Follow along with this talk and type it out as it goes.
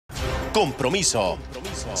compromiso,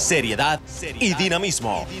 seriedad y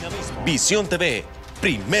dinamismo. Visión TV,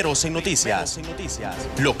 primeros en noticias,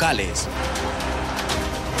 locales,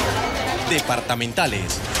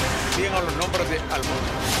 departamentales,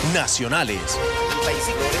 nacionales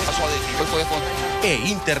e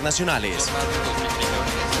internacionales.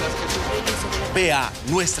 Vea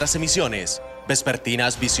nuestras emisiones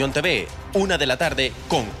vespertinas Visión TV, 1 de la tarde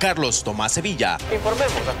con Carlos Tomás Sevilla.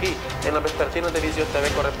 Informemos aquí en las vespertinas de Visión TV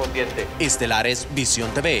correspondiente. Estelares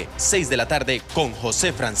Visión TV, 6 de la tarde con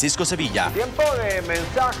José Francisco Sevilla. Tiempo de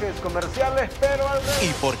mensajes comerciales, pero al revés.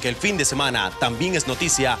 Y porque el fin de semana también es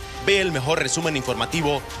noticia, ve el mejor resumen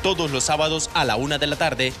informativo todos los sábados a la 1 de la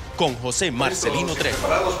tarde con José Marcelino Trejo.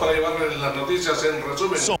 Preparados para llevarles las noticias en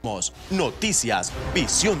resumen. Somos Noticias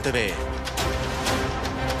Visión TV.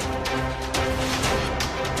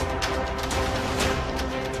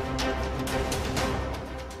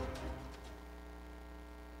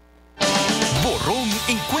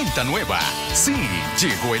 En cuenta nueva. Sí,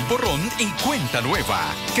 llegó el borrón en cuenta nueva,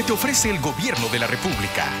 que te ofrece el gobierno de la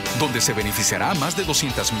República, donde se beneficiará a más de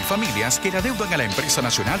 200.000 familias que le adeudan a la Empresa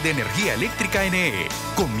Nacional de Energía Eléctrica NE.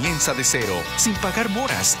 Comienza de cero, sin pagar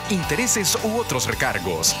moras, intereses u otros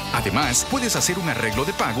recargos. Además, puedes hacer un arreglo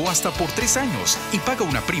de pago hasta por 3 años y paga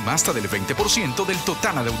una prima hasta del 20% del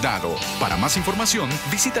total adeudado. Para más información,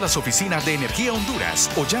 visita las oficinas de Energía Honduras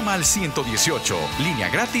o llama al 118, línea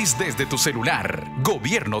gratis desde tu celular.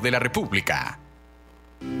 Gobierno de la República.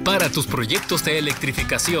 Para tus proyectos de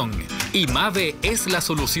electrificación, IMAVE es la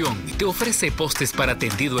solución. Te ofrece postes para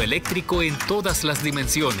tendido eléctrico en todas las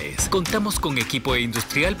dimensiones. Contamos con equipo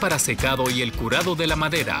industrial para secado y el curado de la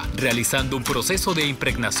madera, realizando un proceso de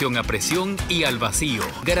impregnación a presión y al vacío,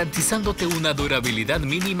 garantizándote una durabilidad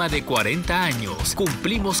mínima de 40 años.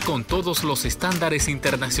 Cumplimos con todos los estándares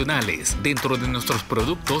internacionales. Dentro de nuestros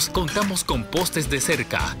productos contamos con postes de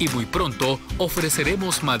cerca y muy pronto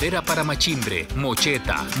ofreceremos madera para machimbre,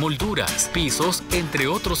 mocheta, molduras, pisos, entre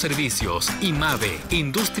otros servicios. IMAVE,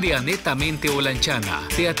 industria netamente olanchana.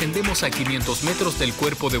 Te atendemos a 500 metros del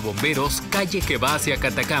Cuerpo de Bomberos, calle que va hacia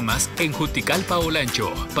Catacamas, en Juticalpa,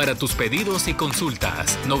 Olancho. Para tus pedidos y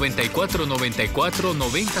consultas,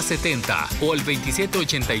 9494-9070 o al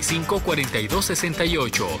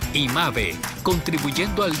 2785-4268. IMAVE,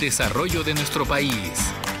 contribuyendo al desarrollo de nuestro país.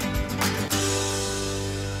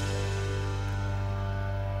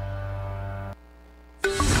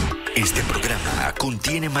 Este programa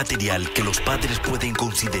contiene material que los padres pueden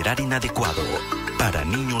considerar inadecuado para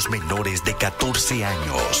niños menores de 14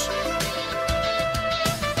 años.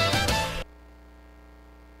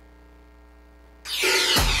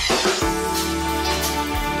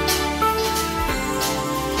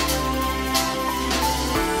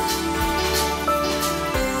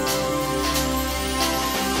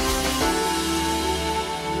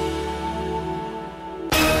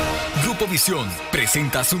 Visión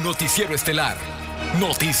presenta su noticiero estelar,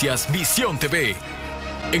 Noticias Visión TV.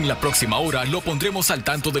 En la próxima hora lo pondremos al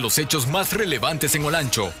tanto de los hechos más relevantes en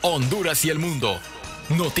Olancho, Honduras y el mundo.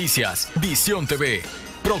 Noticias Visión TV,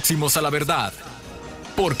 próximos a la verdad.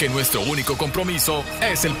 Porque nuestro único compromiso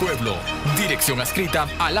es el pueblo. Dirección adscrita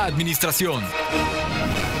a la administración.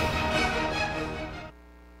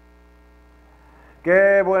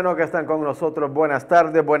 Qué bueno que están con nosotros. Buenas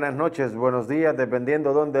tardes, buenas noches, buenos días,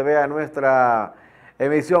 dependiendo dónde vea nuestra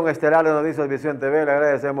emisión estelar de Noticias Visión TV. Le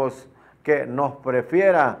agradecemos que nos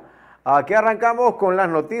prefiera. Aquí arrancamos con las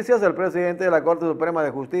noticias. El presidente de la Corte Suprema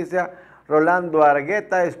de Justicia, Rolando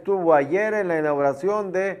Argueta, estuvo ayer en la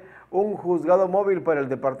inauguración de un juzgado móvil para el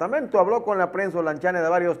departamento. Habló con la prensa olanchana de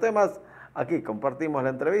varios temas. Aquí compartimos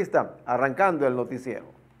la entrevista, arrancando el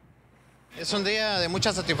noticiero. Es un día de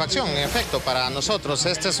mucha satisfacción, en efecto, para nosotros.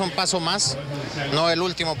 Este es un paso más, no el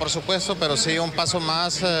último por supuesto, pero sí un paso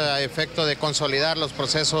más a efecto de consolidar los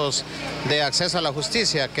procesos de acceso a la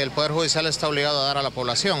justicia que el Poder Judicial está obligado a dar a la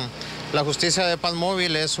población. La justicia de paz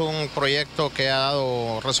móvil es un proyecto que ha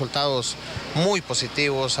dado resultados muy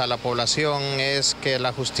positivos a la población. Es que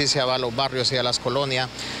la justicia va a los barrios y a las colonias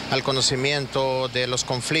al conocimiento de los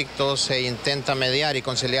conflictos e intenta mediar y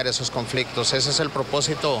conciliar esos conflictos. Ese es el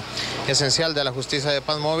propósito esencial de la justicia de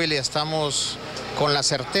paz móvil y estamos con la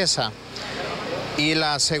certeza y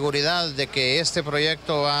la seguridad de que este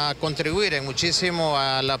proyecto va a contribuir en muchísimo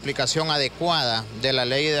a la aplicación adecuada de la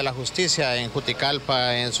ley de la justicia en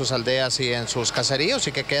Juticalpa, en sus aldeas y en sus caseríos,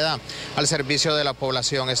 y que queda al servicio de la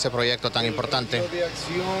población este proyecto tan importante. ¿La de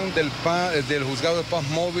acción del juzgado de paz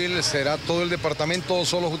móvil será todo el departamento o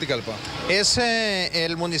solo Juticalpa? Es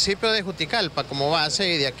el municipio de Juticalpa como base,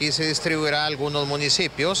 y de aquí se distribuirá a algunos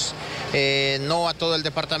municipios, no a todo el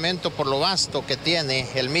departamento por lo vasto que tiene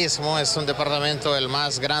el mismo. Es un departamento departamento el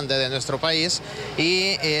más grande de nuestro país,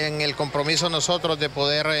 y en el compromiso nosotros de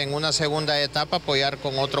poder en una segunda etapa apoyar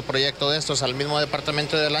con otro proyecto de estos al mismo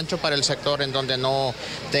departamento del Ancho para el sector en donde no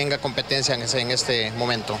tenga competencia en este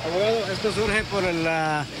momento. Abogado, ¿esto surge por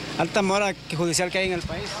la alta mora judicial que hay en el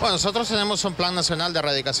país? Bueno, nosotros tenemos un plan nacional de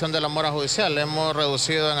erradicación de la mora judicial. Hemos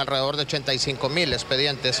reducido en alrededor de 85.000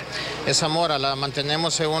 expedientes. Esa mora la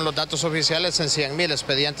mantenemos, según los datos oficiales, en 100.000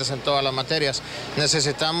 expedientes en todas las materias.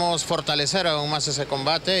 Necesitamos fortalecer aún más ese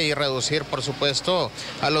combate y reducir, por supuesto,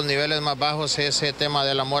 a los niveles más bajos ese tema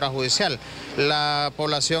de la mora judicial. La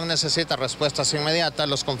población necesita respuestas inmediatas,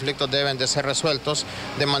 los conflictos deben de ser resueltos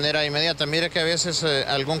de manera inmediata. Mire que a veces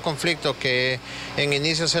algún conflicto que en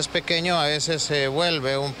inicios es pequeño, a veces se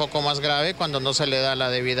vuelve un poco más grave cuando no se le da la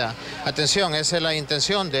debida atención. Esa es la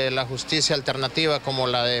intención de la justicia alternativa como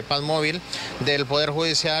la de paz móvil, del Poder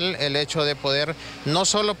Judicial, el hecho de poder no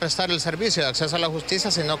solo prestar el servicio de acceso a la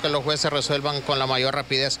justicia, sino que los jueces resuelvan con la mayor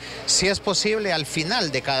rapidez, si es posible, al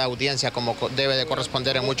final de cada audiencia, como debe de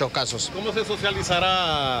corresponder en muchos casos. ¿Cómo se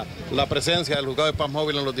socializará la presencia del juzgado de paz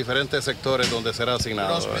móvil en los diferentes sectores donde será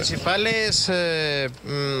asignado? Los principales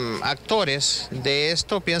actores de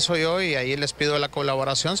esto, pienso yo, y ahí les pido la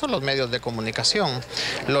colaboración, son los medios de comunicación,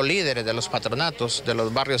 los líderes de los patronatos, de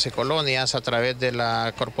los barrios y colonias, a través de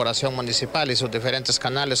la corporación municipal y sus diferentes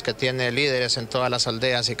canales que tiene líderes en todas las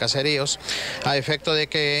aldeas y caseríos, a efecto de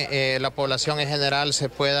que la población en general se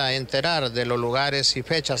pueda enterar de los lugares y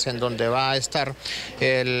fechas en donde va a estar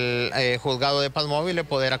el juzgado de paz móvil y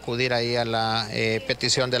poder acudir ahí a la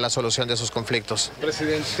petición de la solución de sus conflictos.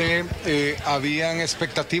 Presidente, ¿habían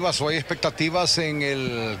expectativas o hay expectativas en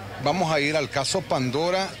el... Vamos a ir al caso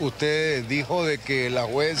Pandora? Usted dijo de que la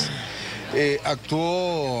juez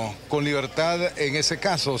actuó con libertad en ese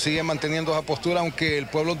caso, sigue manteniendo esa postura, aunque el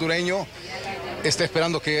pueblo hondureño está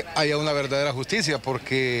esperando que haya una verdadera justicia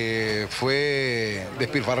porque fue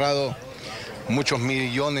despilfarrado muchos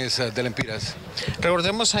millones de lempiras.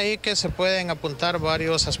 Recordemos ahí que se pueden apuntar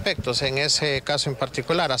varios aspectos en ese caso en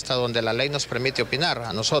particular, hasta donde la ley nos permite opinar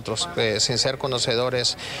a nosotros, sin ser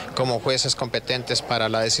conocedores como jueces competentes para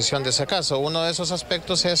la decisión de ese caso. Uno de esos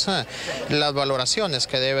aspectos es las valoraciones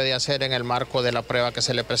que debe de hacer en el marco de la prueba que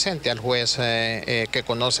se le presente al juez que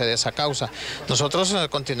conoce de esa causa. Nosotros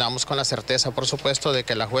continuamos con la certeza, por supuesto, de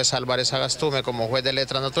que la jueza Álvarez Agastume, como juez de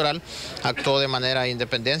letra natural, actuó de manera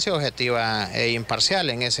independiente, objetiva e imparcial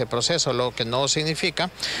en ese proceso, lo que no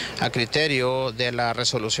significa, a criterio de la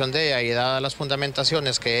resolución de ella y dadas las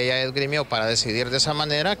fundamentaciones que ella esgrimió para decidir de esa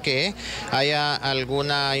manera, que haya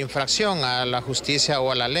alguna infracción a la justicia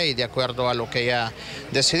o a la ley de acuerdo a lo que ella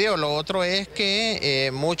decidió. Lo otro es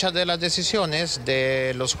que muchas de las decisiones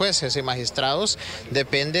de los jueces y magistrados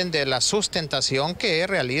dependen de la sustentación que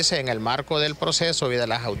realice en el marco del proceso y de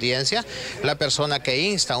las audiencias la persona que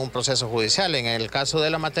insta un proceso judicial. En el caso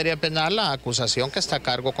de la materia penal, la acusación que está a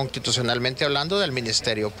cargo constitucionalmente hablando del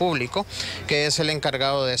Ministerio Público, que es el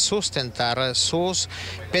encargado de sustentar sus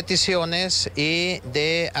peticiones y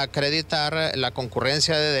de acreditar la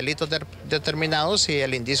concurrencia de delitos determinados y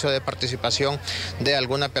el indicio de participación de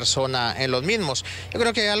alguna persona en los mismos. Yo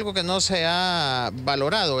creo que hay algo que no se ha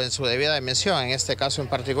valorado en su debida dimensión, en este caso en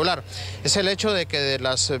particular, es el hecho de que de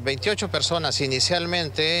las 28 personas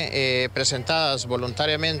inicialmente presentadas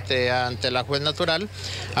voluntariamente ante la juez natural,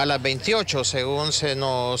 a las 28, según se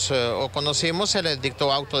nos conocimos, se les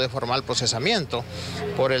dictó auto de formal procesamiento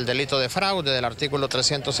por el delito de fraude del artículo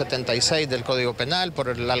 376 del Código Penal,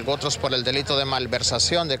 otros por el delito de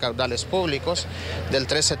malversación de caudales públicos del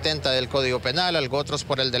 370 del Código Penal, otros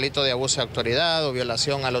por el delito de abuso de autoridad o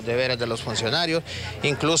violación a los deberes de los funcionarios,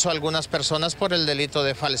 incluso algunas personas por el delito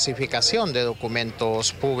de falsificación de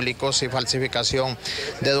documentos públicos y falsificación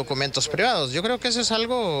de documentos privados. Yo creo que eso es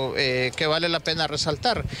algo que vale la pena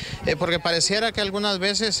resaltar, porque pareciera que algunas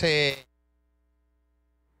veces...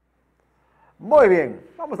 Muy bien,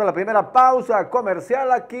 vamos a la primera pausa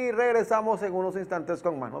comercial. Aquí regresamos en unos instantes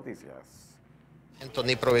con más noticias.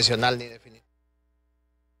 Ni provisional ni definitivo.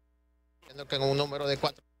 Que en un número de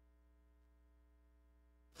 4.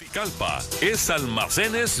 Calpa es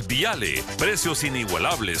Almacenes Viale, precios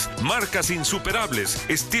inigualables, marcas insuperables,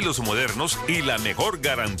 estilos modernos y la mejor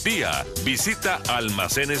garantía. Visita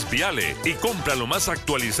Almacenes Viale y compra lo más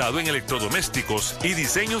actualizado en electrodomésticos y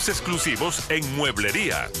diseños exclusivos en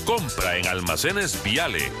mueblería. Compra en Almacenes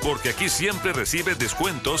Viale, porque aquí siempre recibes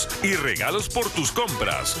descuentos y regalos por tus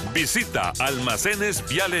compras. Visita Almacenes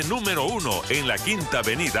Viale número 1 en la Quinta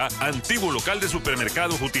Avenida, antiguo local de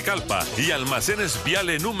supermercado Juticalpa, y Almacenes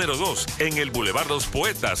Viale número 2 en el Boulevard Los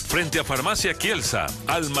Poetas, frente a Farmacia Kielsa.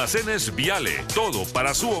 Almacenes Viale, todo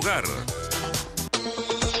para su hogar.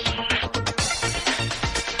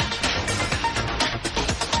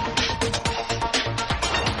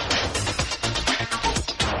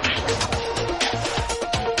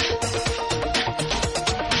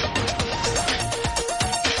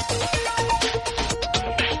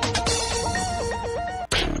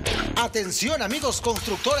 Atención amigos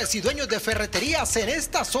constructores y dueños de ferreterías en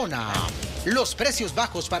esta zona. Los precios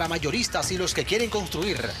bajos para mayoristas y los que quieren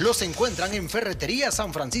construir los encuentran en Ferretería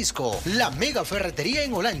San Francisco, la mega ferretería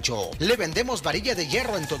en Olancho. Le vendemos varilla de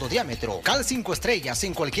hierro en todo diámetro, cal 5 estrellas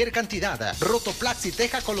en cualquier cantidad, rotoplax y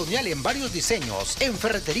teja colonial en varios diseños. En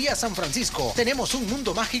Ferretería San Francisco tenemos un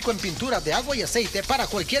mundo mágico en pinturas de agua y aceite para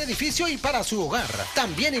cualquier edificio y para su hogar.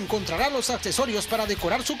 También encontrará los accesorios para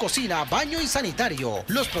decorar su cocina, baño y sanitario.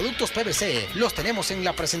 Los productos PVC los tenemos en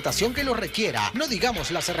la presentación que los requiera. No digamos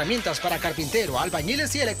las herramientas para carpintero,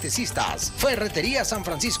 albañiles y electricistas. Ferretería San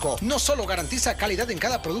Francisco no solo garantiza calidad en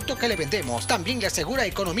cada producto que le vendemos, también le asegura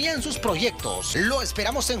economía en sus proyectos. Lo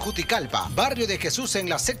esperamos en Juticalpa, barrio de Jesús, en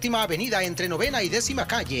la 7ª avenida entre 9ª y 10ª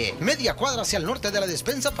calle, media cuadra hacia el norte de la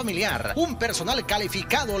despensa familiar. Un personal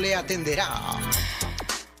calificado le atenderá.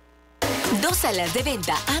 2 salas de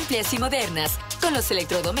venta amplias y modernas, con los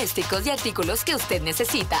electrodomésticos y artículos que usted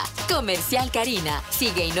necesita. Comercial Karina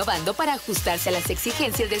sigue innovando para ajustarse a las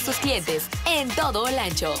exigencias de sus clientes en todo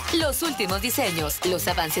Olancho. Los últimos diseños, los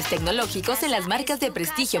avances tecnológicos en las marcas de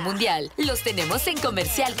prestigio mundial, los tenemos en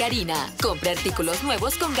Comercial Karina. Compre artículos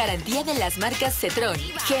nuevos con garantía de las marcas Cetron,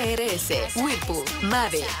 GRS, Whirlpool,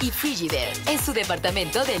 Mave y Frigidaire en su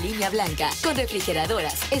departamento de línea blanca, con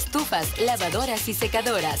refrigeradoras, estufas, lavadoras y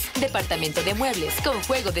secadoras. Departamento de muebles con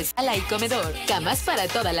juego de sala y comedor, camas para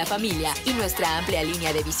toda la familia y nuestra amplia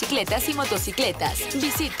línea de bicicletas y motocicletas.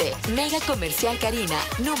 Visite Mega Comercial Karina,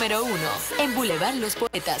 número 1, en Boulevard Los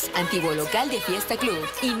Poetas, antiguo local de Fiesta Club,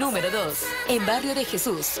 y número 2, en Barrio de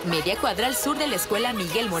Jesús, media cuadra al sur de la Escuela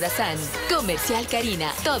Miguel Morazán. Comercial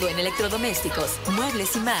Karina, todo en electrodomésticos,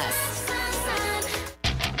 muebles y más.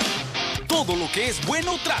 Todo lo que es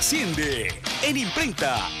bueno trasciende. En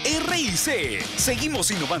Imprenta R&C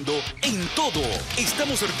seguimos innovando en todo.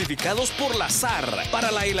 Estamos certificados por la SAR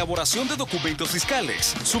para la elaboración de documentos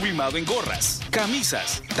fiscales, sublimado en gorras,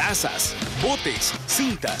 camisas, tazas, botes,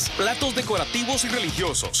 cintas, platos decorativos y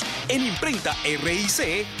religiosos. En Imprenta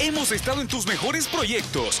R&C hemos estado en tus mejores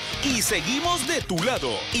proyectos y seguimos de tu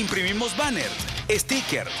lado. Imprimimos banner,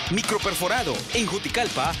 sticker, microperforado en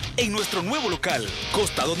Juticalpa, en nuestro nuevo local,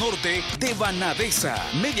 costado norte de Banadesa,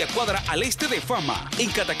 media cuadra al este de Fama,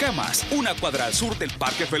 en Catacamas, una cuadra al sur del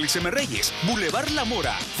Parque Félix M. Reyes, Boulevard La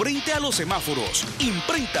Mora, frente a los semáforos.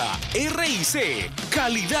 Imprenta R&C,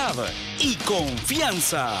 calidad y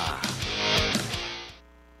confianza.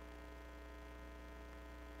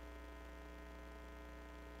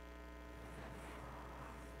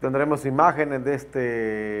 Tendremos imágenes de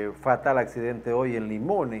este fatal accidente hoy en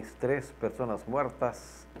Limones, 3 personas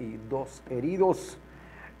muertas y 2 heridos.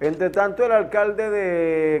 Entre tanto, el alcalde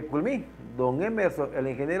de Culmí, don Emerson, el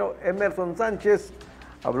ingeniero Emerson Sánchez,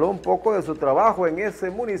 habló un poco de su trabajo en ese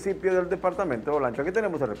municipio del departamento de Olancho. Aquí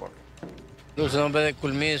tenemos el reporte. El nombre de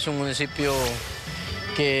Culmí es un municipio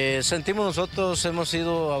que sentimos nosotros hemos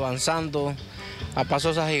ido avanzando a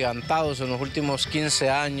pasos agigantados en los últimos 15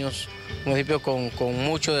 años, un municipio con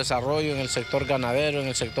mucho desarrollo en el sector ganadero, en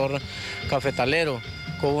el sector cafetalero,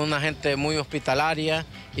 con una gente muy hospitalaria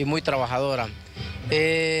y muy trabajadora.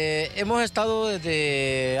 Hemos estado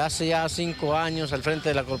desde hace ya 5 años al frente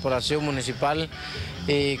de la corporación municipal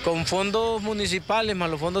y con fondos municipales más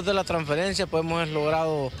los fondos de la transferencia pues hemos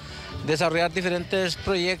logrado desarrollar diferentes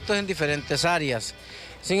proyectos en diferentes áreas.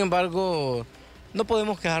 Sin embargo, no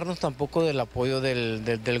podemos quejarnos tampoco del apoyo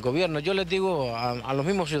del gobierno. Yo les digo a los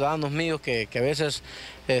mismos ciudadanos míos que a veces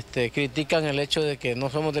critican el hecho de que no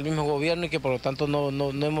somos del mismo gobierno y que por lo tanto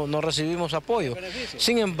no recibimos apoyo.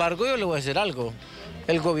 Sin embargo, yo les voy a decir algo.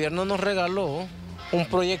 El gobierno nos regaló un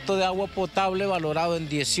proyecto de agua potable valorado en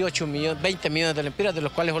 20 millones de lempiras, de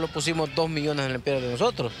los cuales solo pusimos 2 millones de lempiras de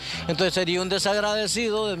nosotros. Entonces sería un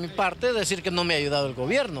desagradecido de mi parte decir que no me ha ayudado el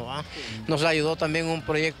gobierno. Nos ayudó también un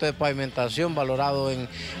proyecto de pavimentación valorado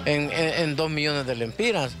en 2 millones de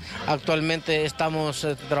lempiras. Actualmente estamos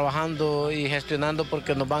trabajando y gestionando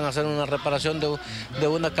porque nos van a hacer una reparación de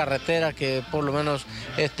una carretera que por lo menos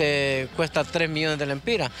cuesta 3 millones de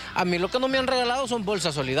lempiras. A mí lo que no me han regalado son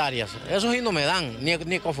bolsas solidarias, eso sí no me dan.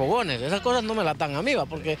 Ni con fogones, esas cosas no me las dan a mí,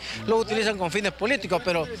 porque lo utilizan con fines políticos,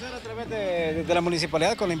 pero... A través de la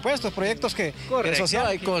municipalidad con impuestos, proyectos que... Correcto, social,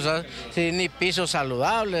 hay cosas, sí, ni pisos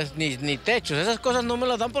saludables, ni techos, esas cosas no me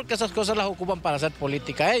las dan porque esas cosas las ocupan para hacer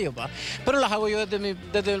política ellos, ¿va? Pero las hago yo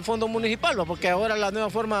desde el fondo municipal, ¿va? Porque ahora la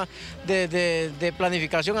nueva forma de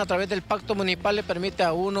planificación a través del pacto municipal le permite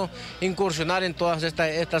a uno incursionar en todas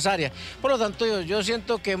estas áreas. Por lo tanto, yo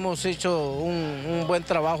siento que hemos hecho un buen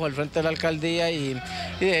trabajo al frente de la alcaldía y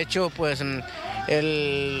de hecho pues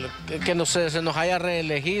se nos haya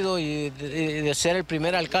reelegido y de ser el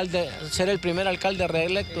primer alcalde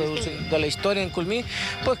reelecto de la historia en Culmí,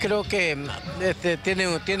 pues creo que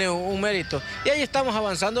tiene un mérito. Y ahí estamos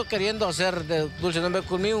avanzando, queriendo hacer de Dulce Nombre de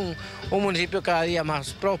Culmí un municipio cada día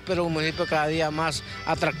más próspero, un municipio cada día más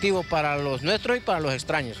atractivo para los nuestros y para los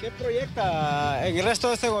extraños. ¿Qué proyecta en el resto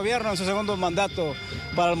de este gobierno en su segundo mandato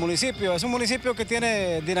para el municipio? ¿Es un municipio que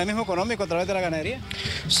tiene dinamismo económico a través de la ganadería?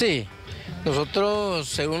 Sí. Nosotros,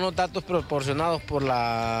 según los datos proporcionados por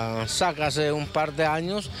la SAC hace un par de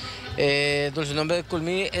años, Dulce Nombre de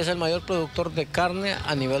Culmí es el mayor productor de carne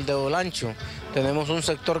a nivel de Olancho. Tenemos un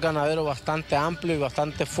sector ganadero bastante amplio y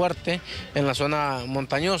bastante fuerte en la zona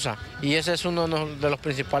montañosa y ese es uno de los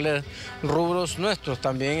principales rubros nuestros.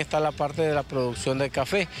 También está la parte de la producción de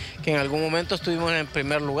café, que en algún momento estuvimos en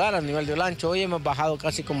primer lugar a nivel de Olancho. Hoy hemos bajado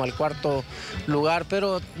casi como al cuarto lugar,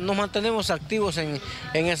 pero nos mantenemos activos en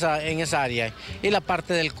esa área. Y la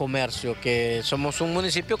parte del comercio, que somos un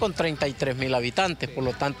municipio con 33.000 habitantes, por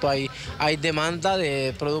lo tanto hay demanda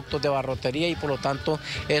de productos de barrotería y por lo tanto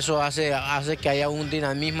eso hace que haya un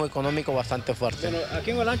dinamismo económico bastante fuerte. Bueno,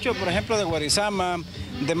 aquí en Olancho, por ejemplo, de Guarizama,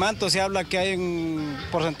 de Manto, se habla que hay un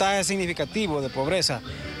porcentaje significativo de pobreza.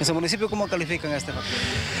 ¿En su municipio cómo califican este factor?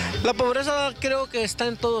 La pobreza creo que está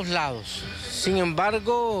en todos lados. Sin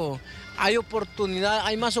embargo, hay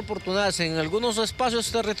más oportunidades en algunos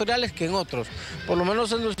espacios territoriales que en otros. Por lo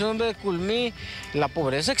menos en Dulce Nombre de Culmí la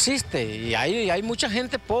pobreza existe y hay mucha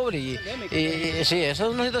gente pobre. Y sí, esa es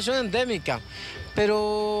una situación endémica.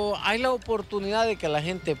 Pero hay la oportunidad de que la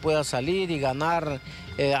gente pueda salir y ganar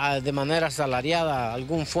de manera asalariada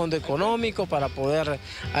algún fondo económico para poder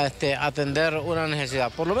atender una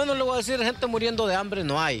necesidad. Por lo menos le voy a decir, gente muriendo de hambre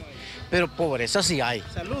no hay, pero pobreza sí hay.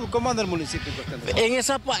 Salud, ¿cómo anda el municipio?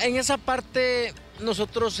 En esa parte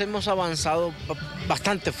nosotros hemos avanzado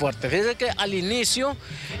bastante fuerte. Fíjense que al inicio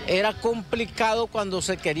era complicado cuando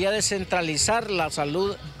se quería descentralizar la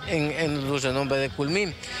salud en Dulce Nombre de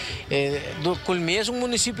Culmí. Culmí es un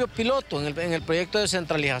municipio piloto en el proyecto de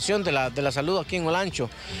descentralización de la salud aquí en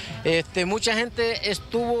Olancho. Mucha gente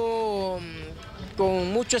estuvo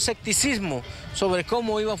con mucho escepticismo sobre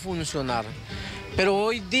cómo iba a funcionar. Pero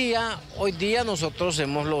hoy día nosotros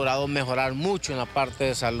hemos logrado mejorar mucho en la parte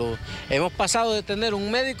de salud. Hemos pasado de tener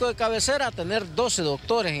un médico de cabecera a tener 12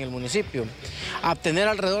 doctores en el municipio, a tener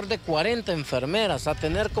alrededor de 40 enfermeras, a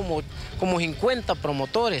tener como 50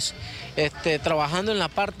 promotores, trabajando en la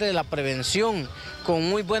parte de la prevención, con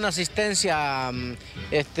muy buena asistencia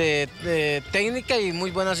técnica y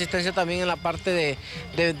muy buena asistencia también en la parte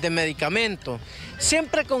de medicamentos.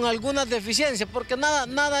 Siempre con algunas deficiencias, porque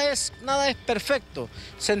nada es perfecto.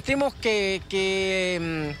 Sentimos que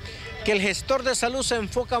el gestor de salud se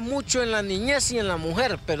enfoca mucho en la niñez y en la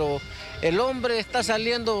mujer, pero el hombre está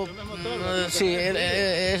saliendo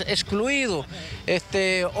excluido,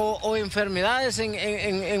 o enfermedades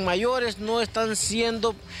en mayores no están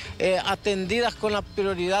siendo atendidas con la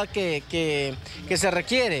prioridad que se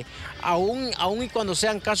requiere, aún y cuando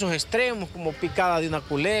sean casos extremos, como picada de una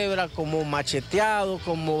culebra, como macheteado,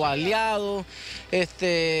 como baleado.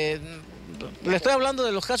 Le estoy hablando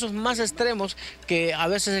de los casos más extremos que a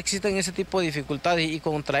veces existen ese tipo de dificultades y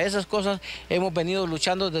contra esas cosas hemos venido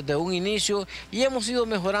luchando desde un inicio y hemos ido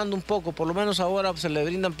mejorando un poco. Por lo menos ahora se le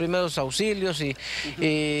brindan primeros auxilios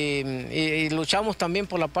y luchamos también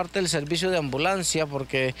por la parte del servicio de ambulancia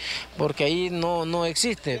porque ahí no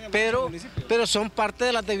existe, pero son parte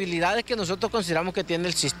de las debilidades que nosotros consideramos que tiene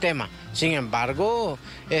el sistema. Sin embargo,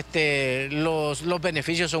 los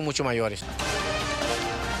beneficios son mucho mayores.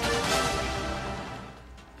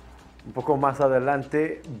 Un poco más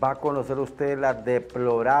adelante va a conocer usted las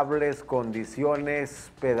deplorables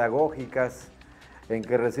condiciones pedagógicas en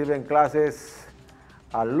que reciben clases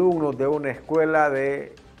alumnos de una escuela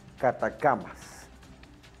de Catacamas,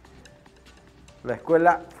 la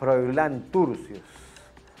escuela Froilán Turcios.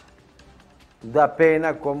 Da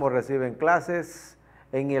pena cómo reciben clases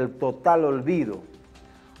en el total olvido.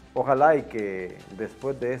 Ojalá y que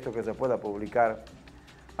después de esto que se pueda publicar,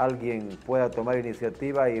 alguien pueda tomar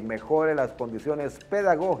iniciativa y mejore las condiciones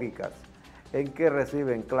pedagógicas en que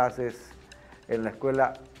reciben clases en la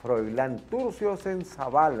escuela Froilán Turcios en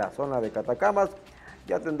Zavala, zona de Catacamas.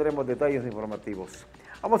 Ya tendremos detalles informativos.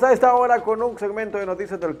 Vamos a esta hora con un segmento de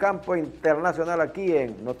noticias del campo internacional aquí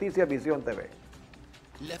en Noticia Visión TV.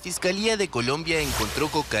 La Fiscalía de Colombia encontró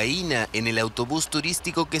cocaína en el autobús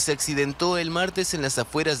turístico que se accidentó el martes en las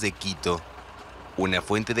afueras de Quito. Una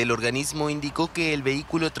fuente del organismo indicó que el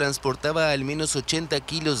vehículo transportaba al menos 80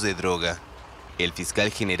 kilos de droga. El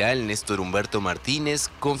fiscal general Néstor Humberto Martínez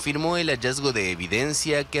confirmó el hallazgo de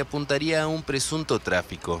evidencia que apuntaría a un presunto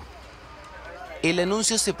tráfico. El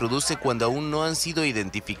anuncio se produce cuando aún no han sido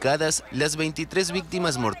identificadas las 23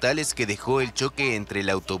 víctimas mortales que dejó el choque entre el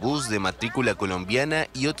autobús de matrícula colombiana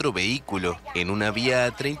y otro vehículo en una vía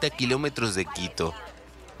a 30 kilómetros de Quito.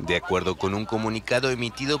 De acuerdo con un comunicado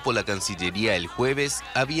emitido por la Cancillería el jueves,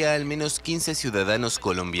 había al menos 15 ciudadanos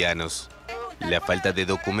colombianos. La falta de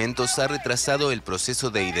documentos ha retrasado el proceso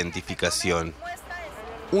de identificación.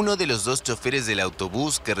 Uno de los 2 choferes del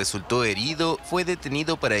autobús que resultó herido fue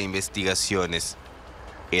detenido para investigaciones.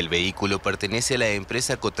 El vehículo pertenece a la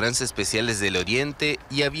empresa Cotrans Especiales del Oriente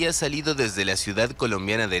y había salido desde la ciudad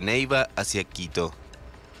colombiana de Neiva hacia Quito.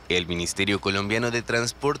 El Ministerio Colombiano de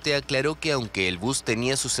Transporte aclaró que aunque el bus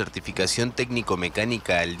tenía su certificación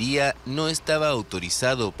técnico-mecánica al día, no estaba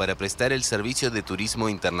autorizado para prestar el servicio de turismo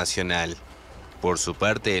internacional. Por su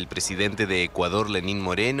parte, el presidente de Ecuador, Lenín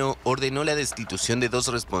Moreno, ordenó la destitución de 2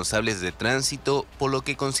 responsables de tránsito, por lo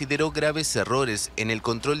que consideró graves errores en el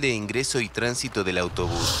control de ingreso y tránsito del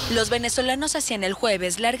autobús. Los venezolanos hacían el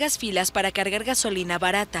jueves largas filas para cargar gasolina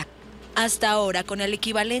barata. Hasta ahora, con el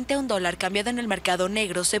equivalente a $1 cambiado en el mercado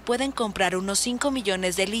negro, se pueden comprar unos 5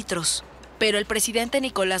 millones de litros. Pero el presidente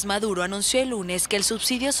Nicolás Maduro anunció el lunes que el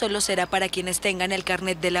subsidio solo será para quienes tengan el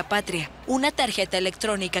carnet de la patria, una tarjeta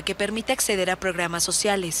electrónica que permite acceder a programas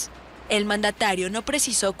sociales. El mandatario no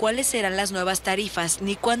precisó cuáles serán las nuevas tarifas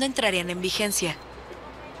ni cuándo entrarían en vigencia.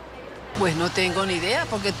 Pues no tengo ni idea,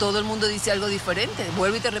 porque todo el mundo dice algo diferente.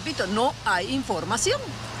 Vuelvo y te repito, no hay información.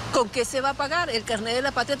 ¿Con qué se va a pagar? El carnet de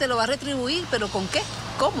la patria te lo va a retribuir, ¿pero con qué?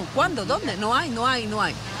 ¿Cómo? ¿Cuándo? ¿Dónde? No hay.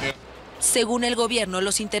 Según el gobierno,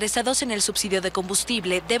 los interesados en el subsidio de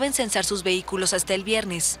combustible deben censar sus vehículos hasta el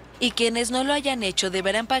viernes y quienes no lo hayan hecho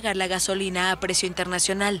deberán pagar la gasolina a precio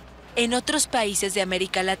internacional. En otros países de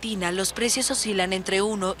América Latina, los precios oscilan entre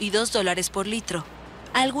 $1 y $2 por litro,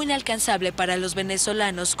 algo inalcanzable para los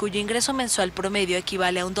venezolanos cuyo ingreso mensual promedio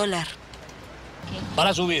equivale a $1. Van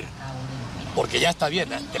a subir, porque ya está bien,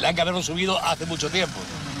 tenían que haberlo subido hace mucho tiempo,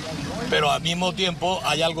 pero al mismo tiempo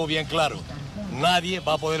hay algo bien claro. Nadie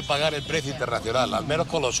va a poder pagar el precio internacional, al menos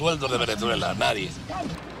con los sueldos de Venezuela, nadie.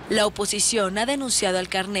 La oposición ha denunciado al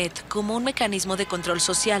carnet como un mecanismo de control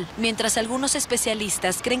social, mientras algunos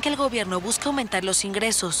especialistas creen que el gobierno busca aumentar los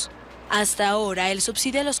ingresos. Hasta ahora, el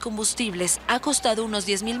subsidio a los combustibles ha costado unos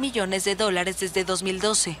 $10.000 millones desde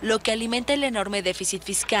 2012, lo que alimenta el enorme déficit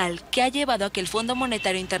fiscal que ha llevado a que el Fondo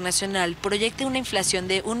Monetario Internacional proyecte una inflación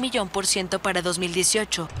de 1.000.000% para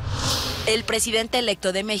 2018. El presidente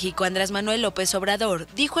electo de México, Andrés Manuel López Obrador,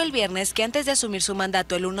 dijo el viernes que antes de asumir su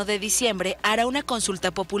mandato el 1 de diciembre hará una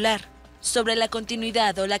consulta popular sobre la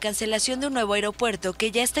continuidad o la cancelación de un nuevo aeropuerto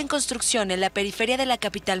que ya está en construcción en la periferia de la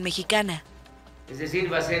capital mexicana. Es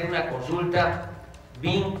decir, va a ser una consulta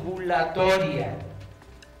vinculatoria.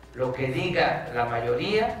 Lo que diga la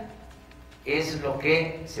mayoría es lo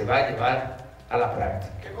que se va a llevar a la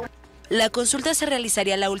práctica. La consulta se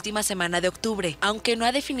realizaría la última semana de octubre, aunque no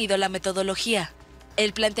ha definido la metodología.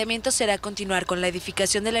 El planteamiento será continuar con la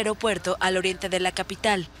edificación del aeropuerto al oriente de la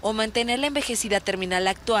capital o mantener la envejecida terminal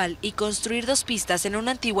actual y construir 2 pistas en un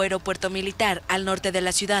antiguo aeropuerto militar al norte de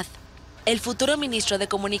la ciudad. El futuro ministro de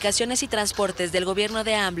Comunicaciones y Transportes del gobierno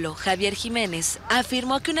de AMLO, Javier Jiménez,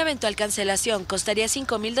 afirmó que una eventual cancelación costaría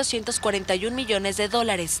 $5.241 millones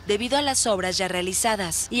debido a las obras ya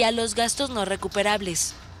realizadas y a los gastos no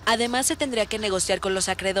recuperables. Además, se tendría que negociar con los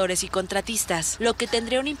acreedores y contratistas, lo que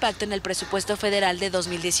tendría un impacto en el presupuesto federal de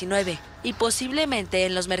 2019 y posiblemente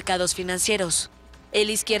en los mercados financieros. El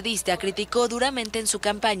izquierdista criticó duramente en su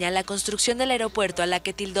campaña la construcción del aeropuerto, a la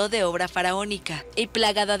que tildó de obra faraónica y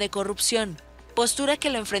plagada de corrupción, postura que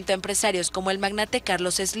lo enfrentó a empresarios como el magnate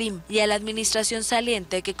Carlos Slim y a la administración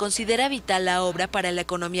saliente, que considera vital la obra para la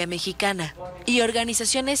economía mexicana. Y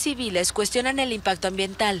organizaciones civiles cuestionan el impacto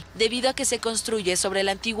ambiental debido a que se construye sobre el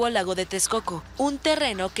antiguo lago de Texcoco, un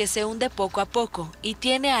terreno que se hunde poco a poco y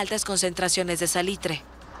tiene altas concentraciones de salitre.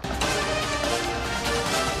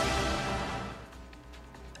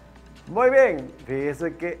 Muy bien,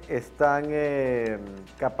 fíjese que están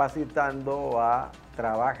capacitando a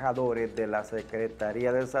trabajadores de la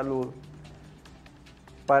Secretaría de Salud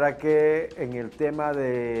para que en el tema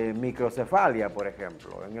de microcefalia, por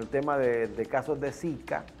ejemplo, en el tema de casos de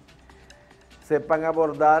Zika, sepan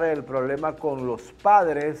abordar el problema con los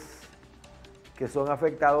padres que son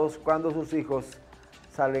afectados cuando sus hijos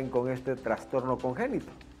salen con este trastorno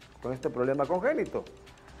congénito, con este problema congénito.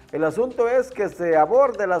 El asunto es que se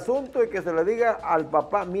aborde el asunto y que se le diga al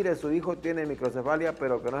papá, mire, su hijo tiene microcefalia,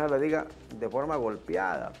 pero que no se le diga de forma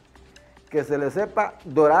golpeada. Que se le sepa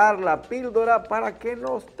dorar la píldora para que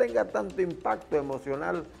no tenga tanto impacto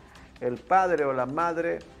emocional el padre o la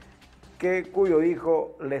madre cuyo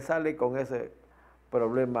hijo le sale con ese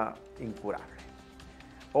problema incurable.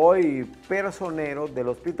 Hoy personeros del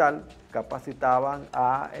hospital capacitaban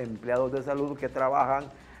a empleados de salud que trabajan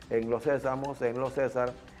en Los Sésamos, en Los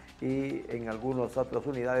César y en algunas otras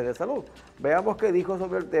unidades de salud. Veamos qué dijo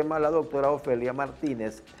sobre el tema la doctora Ofelia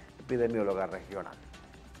Martínez, epidemióloga regional.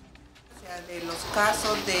 De los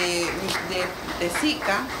casos de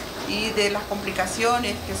Zika y de las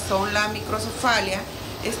complicaciones que son la microcefalia,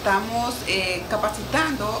 estamos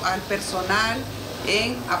capacitando al personal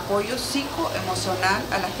en apoyo psicoemocional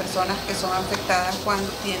a las personas que son afectadas cuando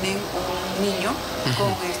tienen un niño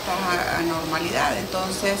con esta anormalidad.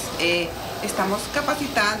 Entonces, estamos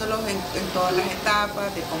capacitándolos en todas las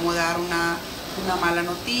etapas de cómo dar una mala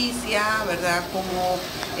noticia, ¿verdad? Como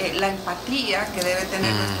la empatía que debe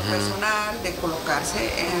tener nuestro personal, de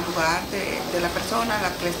colocarse en el lugar de la persona a la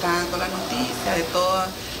que le está dando la noticia,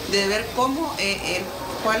 de ver cómo,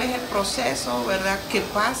 cuál es el proceso, ¿verdad?, que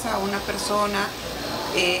pasa a una persona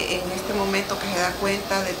en este momento que se da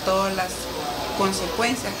cuenta de todas las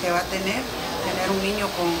consecuencias que va a tener un niño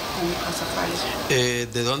con microcefalia.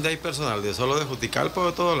 ¿De dónde hay personal? ¿De solo de Juticalpa o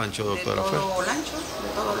de todo Lancho, doctora? De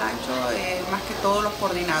todo Lancho, más que todos los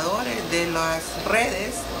coordinadores de las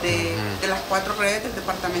redes, de las 4 redes del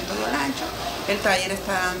departamento de Olancho. El taller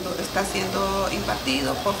está siendo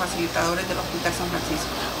impartido por facilitadores del Hospital San Francisco.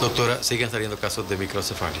 Doctora, ¿siguen saliendo casos de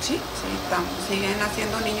microcefalia? Sí, siguen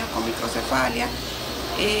naciendo niños con microcefalia.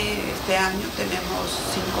 Este año tenemos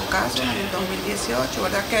 5 casos en el 2018,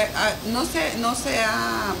 ¿verdad? Que no se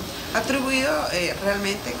ha atribuido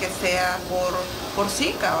realmente que sea por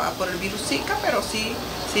Zika, por el virus Zika, pero sí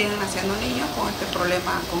siguen naciendo niños con este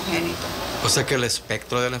problema congénito. O sea que el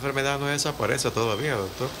espectro de la enfermedad no desaparece todavía,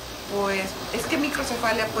 doctor. Pues es que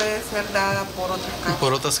microcefalia puede ser dada por otras causas.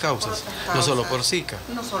 Por otras causas, no solo por Zika.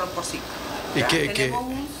 No solo por Zika. ¿Y tenemos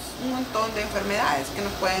un montón de enfermedades que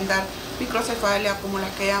nos pueden dar microcefalia, como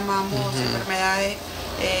las que llamamos enfermedades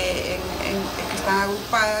que están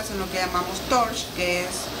agrupadas en lo que llamamos TORCH, que es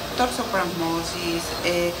torsoplasmosis,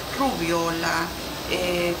 rubiola,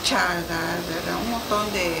 chagas, ¿verdad? Un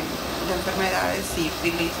montón de enfermedades,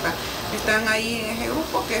 sífilis, están ahí en ese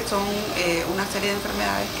grupo, que son una serie de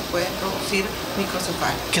enfermedades que pueden producir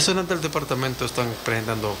microcefalia. ¿Qué zonas del departamento están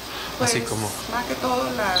presentando así como? Más que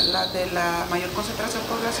todo la de la mayor concentración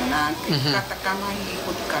poblacional, que es Atacama y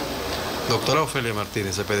Juticalpa. Doctora Ofelia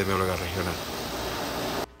Martínez, epidemióloga regional.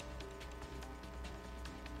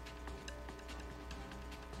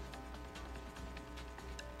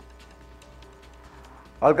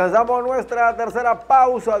 Alcanzamos nuestra tercera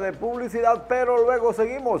pausa de publicidad, pero luego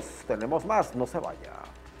seguimos. Tenemos más, no se vaya.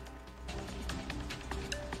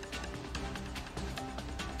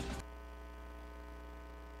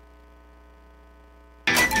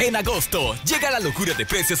 En agosto, llega la locura de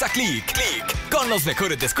precios a Click. Con los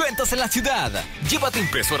mejores descuentos en la ciudad. Llévate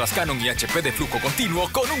impresoras Canon y HP de flujo continuo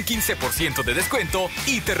con un 15% de descuento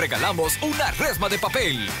y te regalamos una resma de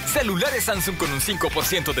papel. Celulares Samsung con un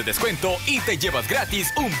 5% de descuento y te llevas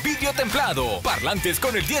gratis un vidrio templado. Parlantes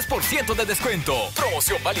con el 10% de descuento.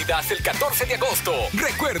 Promoción válida hasta el 14 de agosto.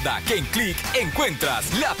 Recuerda que en Click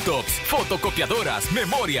encuentras laptops, fotocopiadoras,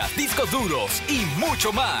 memorias, discos duros y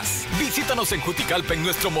mucho más. Visítanos en Juticalpa en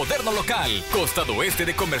nuestro moderno local, costado oeste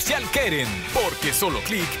de Comercial Keren, porque solo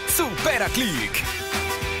Click supera Click.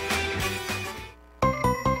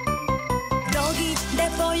 Doggy de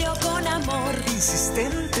pollo con amor,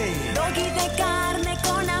 insistente. Doggy de carne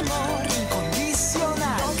con amor,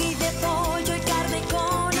 incondicional. Doggy de pollo y carne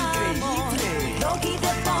con amor, Doggy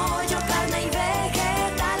de pollo, carne y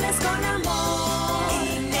vegetales con amor.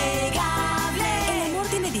 Innegable. El amor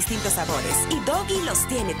tiene distintos sabores y Doggy los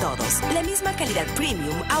tiene todos. La misma calidad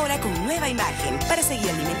premium, ahora con nueva imagen, para seguir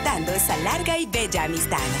alimentando esa larga y bella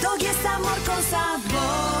amistad. Doggy es amor con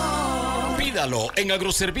sabor. Pídalo en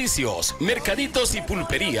agroservicios, mercaditos y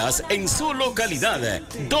pulperías en su localidad.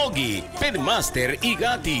 Doggy, Petmaster y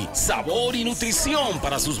Gatti, sabor y nutrición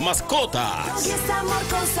para sus mascotas. Doggy es amor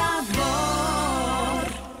con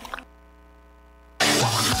sabor.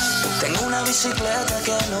 Tengo una bicicleta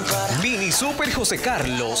que no para. Mini Super José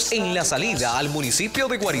Carlos, en la salida al municipio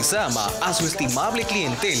de Guarizama, a su estimable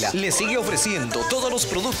clientela, le sigue ofreciendo todos los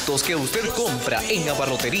productos que usted compra en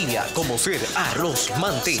abarrotería, como ser arroz,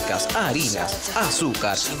 mantecas, harinas,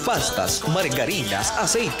 azúcar, pastas, margarinas,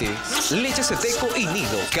 aceite, leche Seteco y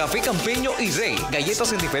Nido, café campeño y Rey,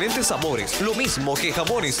 galletas en diferentes sabores, lo mismo que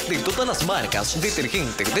jabones de todas las marcas,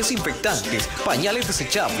 detergentes, desinfectantes, pañales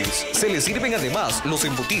desechables. Se le sirven además los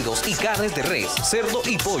embutidos y carnes de res, cerdo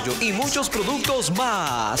y pollo y muchos productos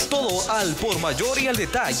más. Todo al por mayor y al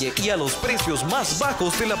detalle y a los precios más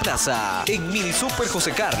bajos de la plaza. En Mini Super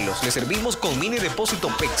José Carlos le servimos con mini depósito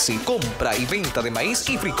Pepsi, compra y venta de maíz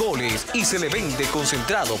y frijoles y se le vende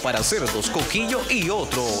concentrado para cerdos, coquillo y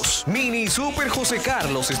otros. Mini Super José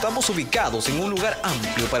Carlos, estamos ubicados en un lugar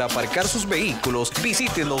amplio para aparcar sus vehículos.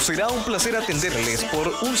 Visítenos, será un placer atenderles por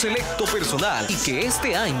un selecto personal y que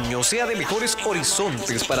este año sea de mejores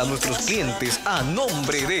horizontes para nuestros clientes a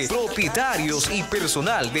nombre de propietarios y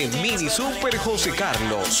personal de Mini Super José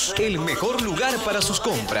Carlos. El mejor lugar para sus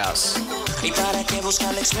compras. ¿Y para qué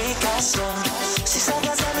buscar la explicación? Si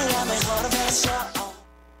sacas de mí la mejor versión.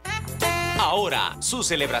 Ahora, sus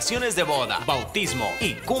celebraciones de boda, bautismo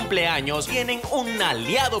y cumpleaños tienen un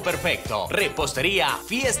aliado perfecto. Repostería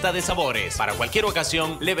Fiesta de Sabores. Para cualquier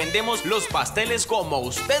ocasión, le vendemos los pasteles como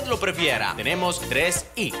usted lo prefiera. Tenemos 3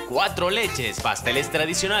 y 4 leches, pasteles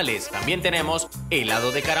tradicionales. También tenemos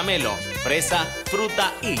helado de caramelo, fresa,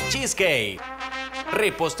 fruta y cheesecake.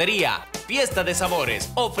 Repostería Fiesta de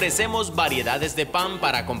Sabores. Ofrecemos variedades de pan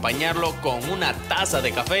para acompañarlo con una taza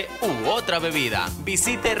de café u otra bebida.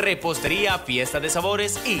 Visite Repostería Fiesta de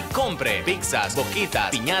Sabores y compre pizzas,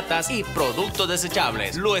 boquitas, piñatas y productos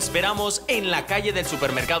desechables. Lo esperamos en la calle del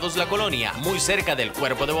Supermercados La Colonia, muy cerca del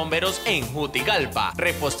Cuerpo de Bomberos en Jutigalpa.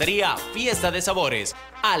 Repostería Fiesta de Sabores.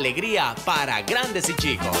 Alegría para grandes y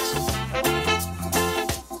chicos.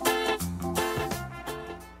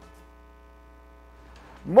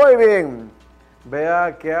 Muy bien,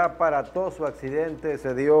 vea qué aparatoso accidente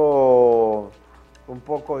se dio un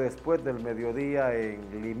poco después del mediodía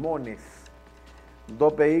en Limones.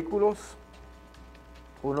 2 vehículos,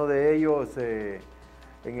 uno de ellos en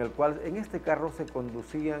este carro se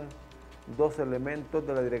conducían 2 elementos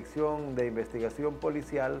de la Dirección de Investigación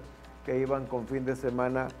Policial que iban con fin de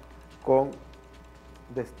semana con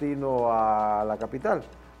destino a la capital.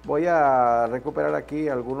 Voy a recuperar aquí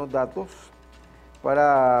algunos datos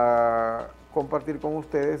para compartir con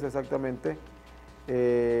ustedes exactamente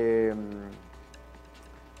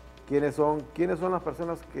quiénes son las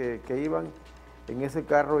personas que iban en ese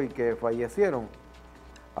carro y que fallecieron.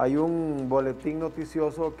 Hay un boletín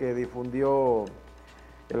noticioso que difundió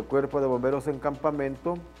el Cuerpo de Bomberos en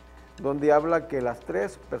Campamento, donde habla que las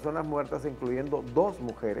 3 personas muertas, incluyendo 2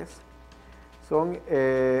 mujeres, son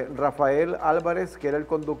Rafael Álvarez, que era el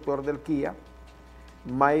conductor del Kia,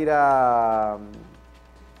 Mayra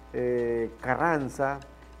Carranza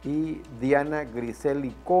y Diana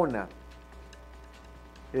Griseli Cona.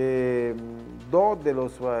 2 de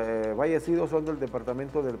los fallecidos son del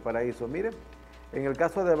departamento del Paraíso. Miren, en el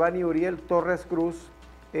caso de Bani Uriel Torres Cruz,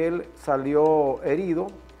 él salió herido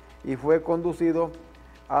y fue conducido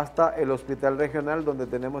hasta el hospital regional, donde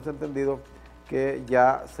tenemos entendido que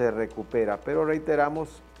ya se recupera. Pero reiteramos,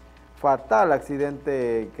 fatal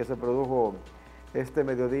accidente que se produjo este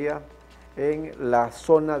mediodía en la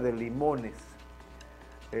zona de Limones.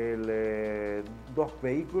 2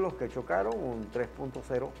 vehículos que chocaron, un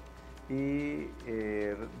 3.0, y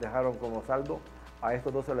dejaron como saldo a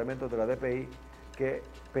estos 2 elementos de la DPI que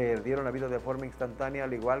perdieron la vida de forma instantánea,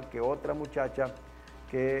 al igual que otra muchacha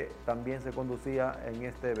que también se conducía en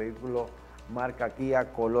este vehículo marca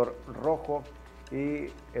Kia color rojo,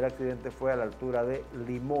 y el accidente fue a la altura de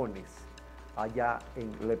Limones, allá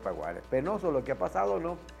en Lepaguare. Penoso lo que ha pasado,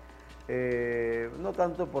 ¿no? No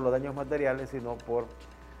tanto por los daños materiales, sino por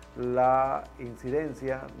la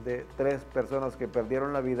incidencia de 3 personas que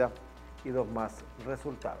perdieron la vida y 2 más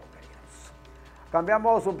resultaron heridos.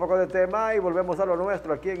 Cambiamos un poco de tema y volvemos a lo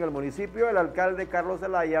nuestro aquí en el municipio. El alcalde Carlos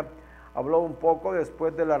Zelaya habló un poco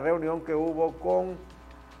después de la reunión que hubo con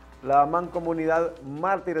la mancomunidad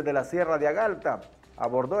Mártires de la Sierra de Agalta.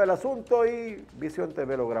 Abordó el asunto y Visión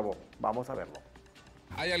TV lo grabó. Vamos a verlo.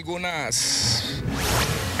 Hay algunas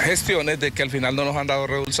gestiones de que al final no nos han dado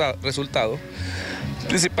resultados.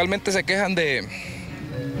 Principalmente se quejan de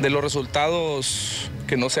los resultados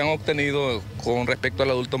que no se han obtenido con respecto al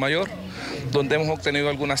adulto mayor, donde hemos obtenido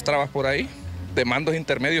algunas trabas por ahí, de mandos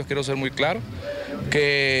intermedios, quiero ser muy claro,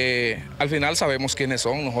 que al final sabemos quiénes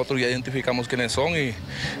son, nosotros ya identificamos quiénes son y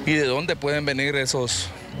de dónde pueden venir esas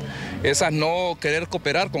no querer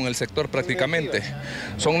cooperar con el sector prácticamente.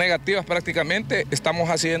 Son negativas prácticamente.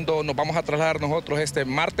 Nos vamos a trasladar nosotros este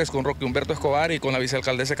martes con Roque Humberto Escobar y con la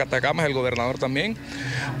vicealcaldesa de Catacamas, el gobernador también,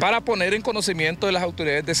 para poner en conocimiento de las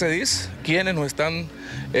autoridades de CEDIS, quienes nos están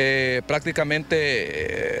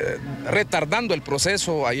prácticamente retardando el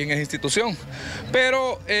proceso ahí en esa institución.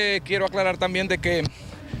 Pero quiero aclarar también de que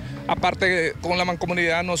aparte con la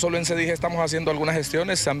mancomunidad, no solo en CEDIS estamos haciendo algunas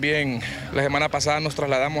gestiones, también la semana pasada nos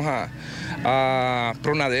trasladamos a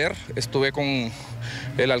Pronader, estuve con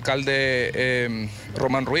el alcalde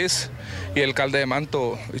Román Ruiz y el alcalde de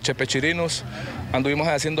Manto, Chepe Chirinos. Anduvimos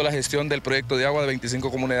haciendo la gestión del proyecto de agua de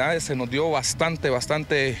 25 comunidades, se nos dio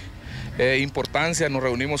bastante importancia, nos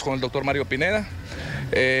reunimos con el doctor Mario Pineda,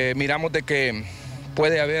 miramos de que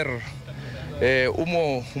puede haber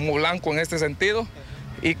humo blanco en este sentido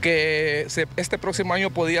y que este próximo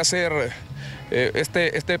año podía ser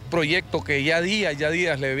este proyecto que ya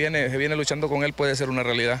días le viene luchando con él, puede ser una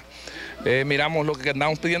realidad. Miramos, lo que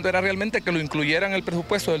andábamos pidiendo era realmente que lo incluyera en el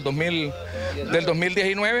presupuesto del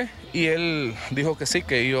 2019 y él dijo que sí,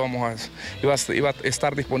 que iba a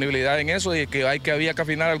estar disponibilidad en eso y que había que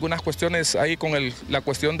afinar algunas cuestiones ahí con la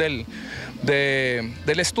cuestión del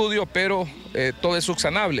estudio, pero todo es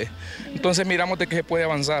subsanable. Entonces miramos de que se puede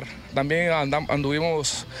avanzar. También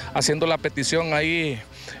anduvimos haciendo la petición ahí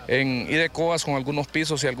en Idecoas con algunos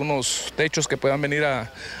pisos y algunos techos que puedan venir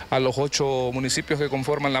a los 8 municipios que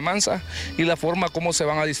conforman La Mansa y la forma como se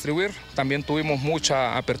van a distribuir. También tuvimos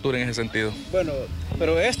mucha apertura en ese sentido. Bueno,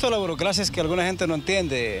 pero esto la burocracia es que alguna gente no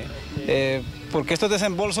entiende, porque estos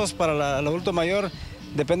desembolsos para el adulto mayor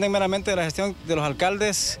dependen meramente de la gestión de los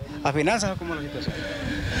alcaldes a finanzas, ¿cómo la situación?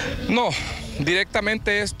 No,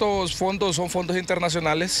 directamente estos fondos son fondos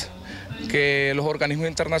internacionales que los organismos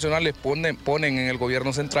internacionales ponen en el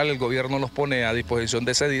gobierno central, el gobierno los pone a disposición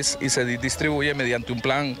de CEDIS y CEDIS distribuye mediante un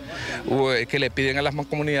plan que le piden a las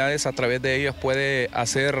mancomunidades, a través de ellos puede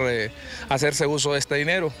hacerse uso de este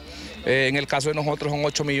dinero. En el caso de nosotros son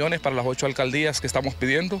 8 millones para las 8 alcaldías que estamos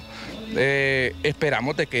pidiendo.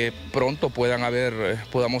 Esperamos de que pronto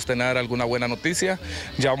podamos tener alguna buena noticia.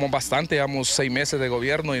 Llevamos 6 meses de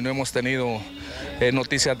gobierno y no hemos tenido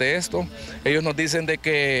noticias de esto. Ellos nos dicen de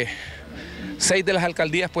que 6 de las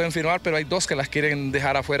alcaldías pueden firmar, pero hay 2 que las quieren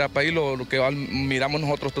dejar afuera para ahí, lo que miramos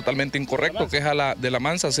nosotros totalmente incorrecto, que es de La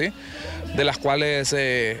Mansa, sí, de las cuales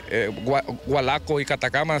Gualaco y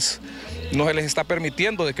Catacamas no se les está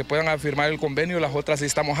permitiendo de que puedan firmar el convenio, las otras sí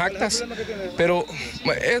estamos actas, pero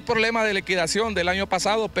es problema de liquidación del año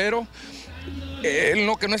pasado, pero en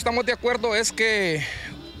lo que no estamos de acuerdo es que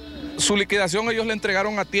su liquidación ellos la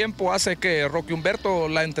entregaron a tiempo, hace que Roque Humberto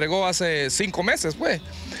la entregó hace 5 meses, pues.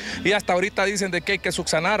 Y hasta ahorita dicen de que hay que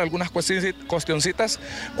subsanar algunas cuestioncitas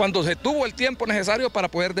cuando se tuvo el tiempo necesario para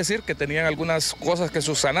poder decir que tenían algunas cosas que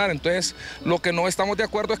subsanar. Entonces, lo que no estamos de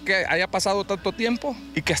acuerdo es que haya pasado tanto tiempo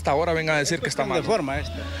y que hasta ahora vengan a decir que está mal. ¿Es cuestión de forma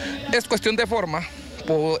esta? Es cuestión de forma.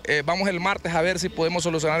 Vamos el martes a ver si podemos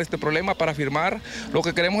solucionar este problema para firmar. Lo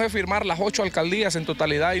que queremos es firmar las 8 alcaldías en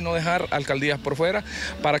totalidad y no dejar alcaldías por fuera,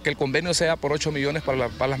 para que el convenio sea por 8 millones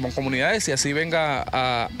para las mancomunidades y así venga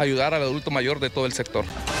a ayudar al adulto mayor de todo el sector.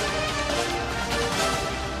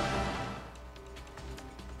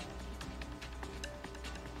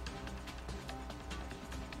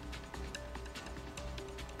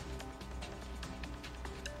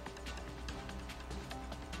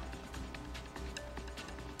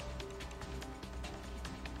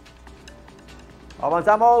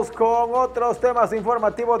 Avanzamos con otros temas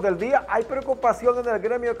informativos del día. Hay preocupación en el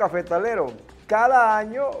gremio cafetalero. Cada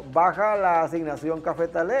año baja la asignación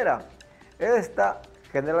cafetalera. Esta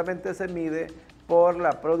generalmente se mide por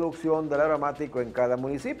la producción del aromático en cada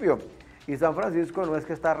municipio. Y San Francisco no es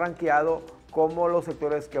que está rankeado como los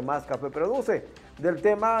sectores que más café produce. Del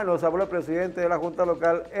tema nos habló el presidente de la Junta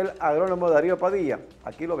Local, el agrónomo Darío Padilla.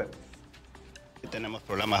 Aquí lo vemos. Tenemos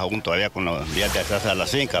problemas aún todavía con los vías de acceso a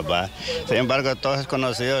las fincas, ¿va? Sin embargo, todo es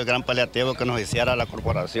conocido el gran paliativo que nos hiciera la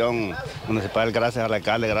corporación municipal, gracias al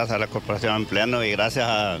alcalde, gracias a la corporación en pleno y gracias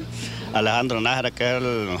a Alejandro Nájera, que es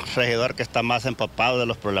el regidor que está más empapado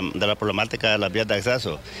de la problemática de las vías de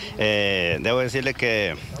acceso. Debo decirle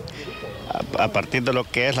que a partir de lo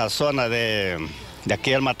que es la zona de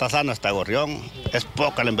aquí del Matazano hasta Gorrión, es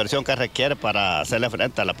poca la inversión que requiere para hacerle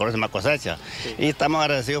frente a la próxima cosecha. Y estamos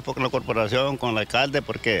agradecidos con la corporación, con el alcalde,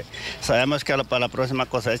 porque sabemos que para la próxima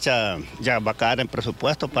cosecha ya va a caer en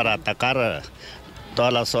presupuesto para atacar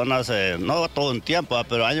todas las zonas, no todo un tiempo,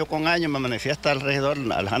 pero año con año me manifiesta el regidor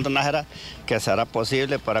Alejandro Nájera que será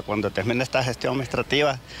posible para cuando termine esta gestión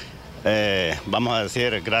administrativa. Vamos a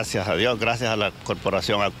decir gracias a Dios, gracias a la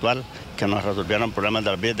corporación actual que nos resolvieron problemas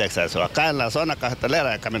de las vías de acceso. Acá en la zona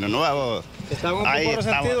cafetalera de Camino Nuevo. Están un poco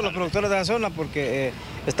resentidos los productores de la zona porque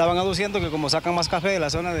estaban aduciendo que como sacan más café de la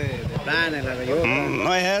zona de Planes, la Bellota.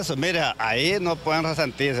 No es eso, mira, ahí no pueden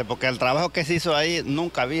resentirse, porque el trabajo que se hizo ahí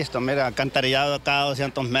nunca visto. Mira, alcantarillado cada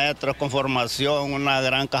 200 metros, con formación, una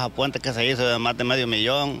gran caja puente que se hizo de más de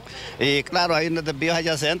 $500,000. Y claro, hay unos desvíos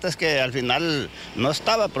adyacentes que al final no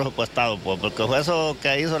estaba presupuestado, pues, porque fue eso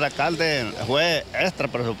que hizo el alcalde, fue extra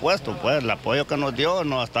presupuesto, pues el apoyo que nos dio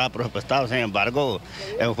no estaba presupuestado. Sin embargo,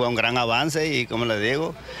 fue un gran avance y como les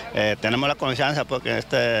digo, tenemos la confianza porque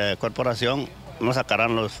esta corporación no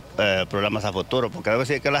sacarán los problemas a futuro, porque debo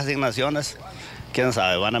decir que las asignaciones, quién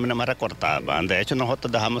sabe, van a venir más recortadas. De hecho,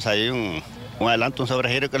 nosotros dejamos ahí un adelanto, un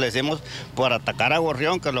sobregiro que le hicimos por atacar a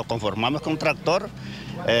Gorrión, que lo conformamos con un tractor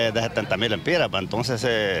de 70,000 lempiras.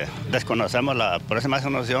 Entonces, desconocemos la próxima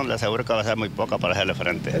asignación, le aseguro que va a ser muy poca para hacerle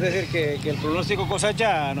frente. Es decir, que el pronóstico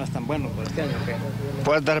cosecha no es tan bueno por este año, ¿qué?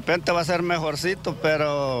 Pues de repente va a ser mejorcito,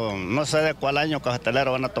 pero no sé de cuál año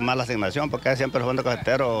cafetalero van a tomar la asignación, porque siempre el fondo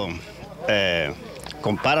cafetero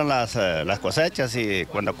comparan las cosechas y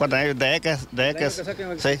cuando ellos de año que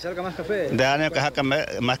saca más café. De año que sacan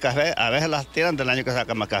más café, a veces las tiran del año que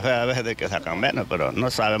sacan más café, a veces de que sacan menos, pero no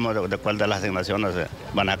sabemos de cuál de las asignaciones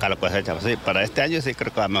van a sacar la cosecha. Sí, para este año sí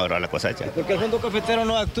creo que va a mejorar la cosecha. Porque el fondo cafetero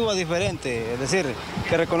no actúa diferente, es decir,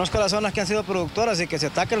 que reconozca las zonas que han sido productoras y que se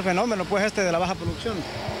ataque el fenómeno pues de la baja producción.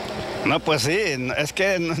 No, pues sí, es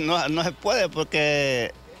que no se puede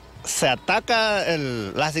porque se ataca,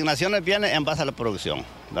 las asignaciones vienen en base a la producción,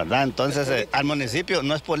 ¿verdad? Entonces, al municipio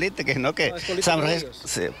no es política, sino que San Francisco,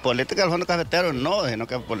 sí, política del fondo cafetero no, sino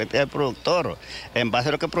que política del productor. En base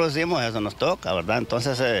a lo que producimos, eso nos toca, ¿verdad?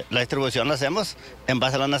 Entonces, la distribución la hacemos en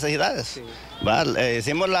base a las necesidades. Sí.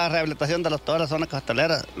 Hicimos la rehabilitación de todas las zonas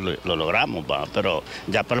cafetaleras, lo logramos, ¿va? Pero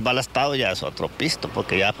ya para el estado ya es otro pisto,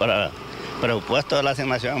 porque ya para presupuesto de la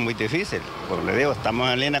asignación es muy difícil. Como le digo,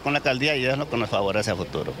 estamos en línea con la alcaldía y es lo que nos favorece a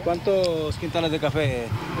futuro. ¿Cuántos quintales de café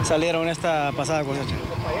salieron esta pasada cosecha?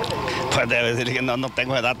 Pues debe decir que no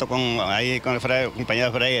tengo el dato con el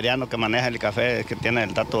compañero Freddy Iriano que maneja el café, que tiene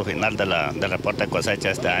el dato final del reporte de cosecha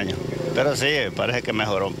este año. Pero sí, parece que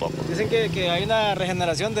mejoró un poco. Dicen que hay una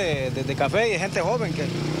regeneración de café y de gente joven que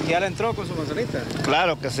ya le entró con su manzanita.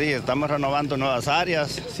 Claro que sí, estamos renovando nuevas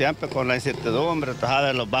áreas, siempre con la incertidumbre,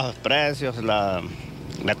 de los bajos precios, la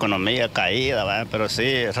economía caída, ¿verdad? Pero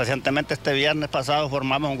sí, recientemente este viernes pasado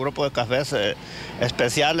formamos un grupo de cafés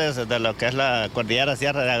especiales de lo que es la cordillera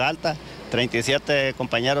Sierra de Agalta. 37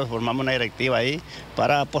 compañeros formamos una directiva ahí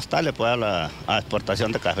para apostarle pues, a la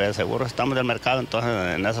exportación de café. Seguro estamos del mercado,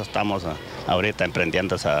 entonces en eso estamos ahorita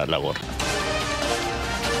emprendiendo esa labor.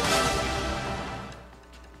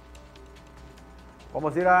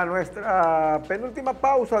 Vamos a ir a nuestra penúltima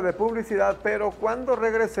pausa de publicidad, pero cuando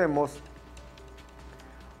regresemos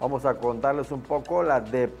vamos a contarles un poco las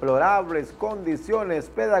deplorables condiciones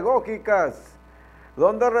pedagógicas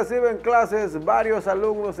donde reciben clases varios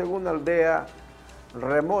alumnos en una aldea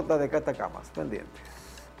remota de Catacamas. Pendientes.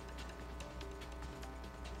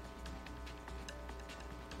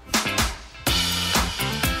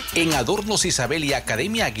 En Adornos Isabel y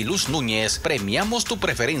Academia Aguiluz Núñez premiamos tu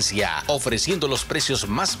preferencia, ofreciendo los precios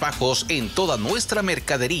más bajos en toda nuestra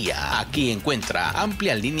mercadería. Aquí encuentra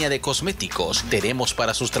amplia línea de cosméticos, tenemos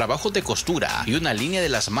para sus trabajos de costura y una línea de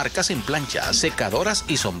las marcas en planchas, secadoras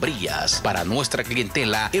y sombrillas. Para nuestra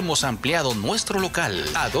clientela hemos ampliado nuestro local.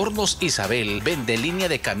 Adornos Isabel vende línea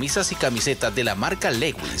de camisas y camisetas de la marca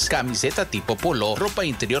Lewis, camiseta tipo polo, ropa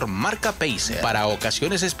interior marca Pacer, para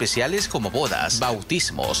ocasiones especiales como bodas,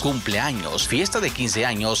 bautismos, cumpleaños, fiesta de 15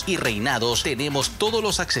 años y reinados. Tenemos todos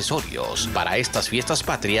los accesorios. Para estas fiestas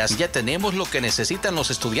patrias ya tenemos lo que necesitan los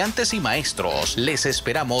estudiantes y maestros. Les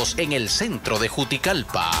esperamos en el centro de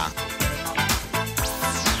Juticalpa.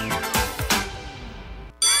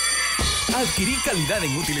 Adquirir calidad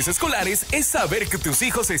en útiles escolares es saber que tus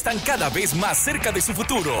hijos están cada vez más cerca de su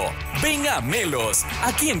futuro. Ven a Melos.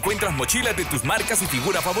 Aquí encuentras mochilas de tus marcas y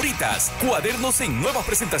figuras favoritas, cuadernos en nuevas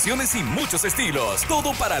presentaciones y muchos estilos.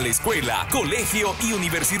 Todo para la escuela, colegio y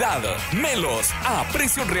universidad. Melos, a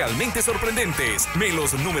precios realmente sorprendentes.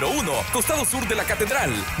 Melos número 1, costado sur de la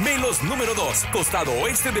Catedral. Melos número 2, costado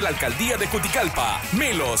oeste de la Alcaldía de Juticalpa.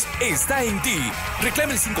 Melos está en ti.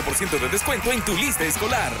 Reclama el 5% de descuento en tu lista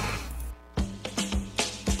escolar.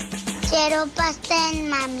 Quiero pastel,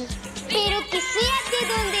 mami. Pero que sea de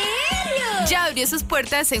donde Helio. Ya abrió sus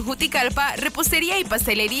puertas en Juticalpa, repostería y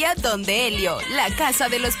pastelería Donde Helio, la casa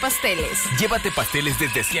de los pasteles. Llévate pasteles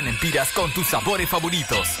desde 100 lempiras con tus sabores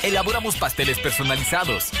favoritos. Elaboramos pasteles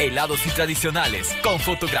personalizados, helados y tradicionales, con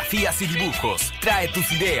fotografías y dibujos. Trae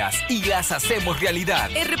tus ideas y las hacemos realidad.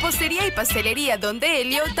 En repostería y pastelería Donde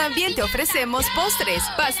Helio también te ofrecemos postres,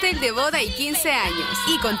 pastel de boda y 15 años.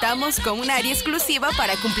 Y contamos con un área exclusiva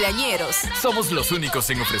para cumpleañeros. Somos los únicos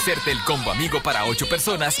en ofrecerte el combo amigo para 8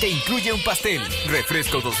 personas que incluye un pastel,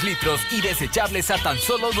 refresco 2 litros y desechables a tan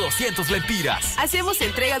solo 200 lempiras. Hacemos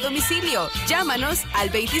entrega a domicilio. Llámanos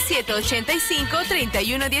al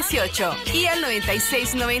 2785-3118 y al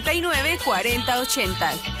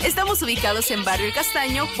 9699-4080. Estamos ubicados en Barrio El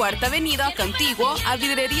Castaño, Cuarta Avenida, contiguo a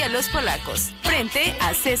Vidrería Los Polacos, frente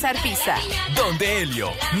a César Pizza. Donde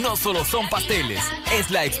Helio, no solo son pasteles, es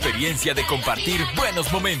la experiencia de compartir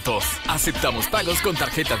buenos momentos. Aceptamos pagos con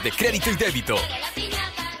tarjetas de crédito y débito.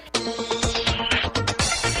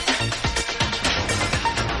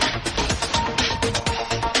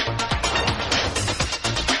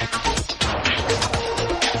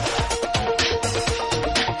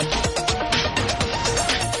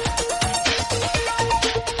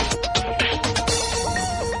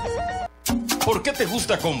 ¿Por qué te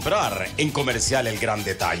gusta comprar en Comercial El Gran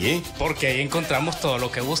Detalle? Porque ahí encontramos todo lo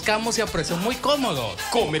que buscamos y a precios muy cómodos.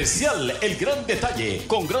 Comercial El Gran Detalle,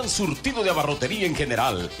 con gran surtido de abarrotería en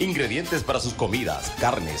general, ingredientes para sus comidas,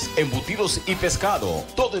 carnes, embutidos y pescado,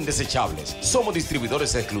 todo en desechables. Somos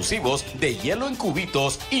distribuidores exclusivos de hielo en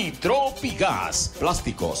cubitos y Tropigas,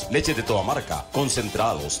 plásticos, leche de toda marca,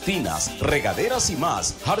 concentrados, tinas, regaderas y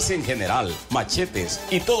más, jarcia en general, machetes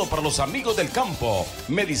y todo para los amigos del campo.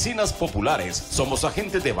 Medicinas populares. Somos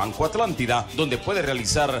agentes de Banco Atlántida, donde puede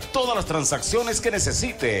realizar todas las transacciones que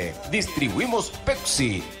necesite. Distribuimos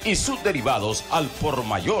Pepsi y sus derivados al por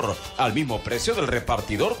mayor, al mismo precio del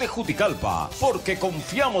repartidor de Juticalpa. Porque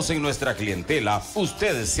confiamos en nuestra clientela,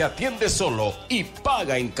 usted se atiende solo y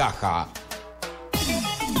paga en caja.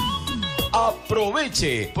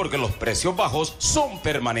 Aproveche, porque los precios bajos son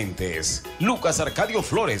permanentes. Lucas Arcadio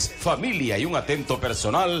Flores, familia y un atento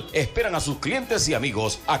personal esperan a sus clientes y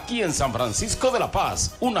amigos aquí en San Francisco de la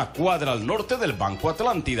Paz, una cuadra al norte del Banco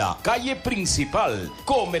Atlántida, calle principal,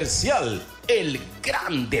 Comercial El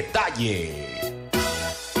Gran Detalle.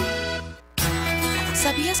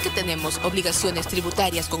 ¿Sabías que tenemos obligaciones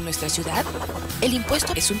tributarias con nuestra ciudad? El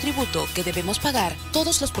impuesto es un tributo que debemos pagar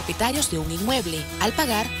todos los propietarios de un inmueble. Al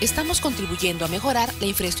pagar, estamos contribuyendo a mejorar la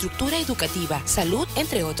infraestructura educativa, salud,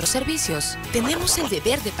 entre otros servicios. Tenemos el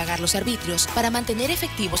deber de pagar los arbitrios para mantener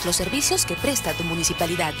efectivos los servicios que presta tu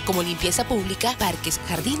municipalidad, como limpieza pública, parques,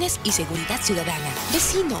 jardines y seguridad ciudadana.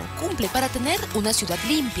 Vecino, cumple para tener una ciudad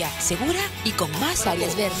limpia, segura y con más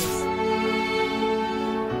áreas verdes.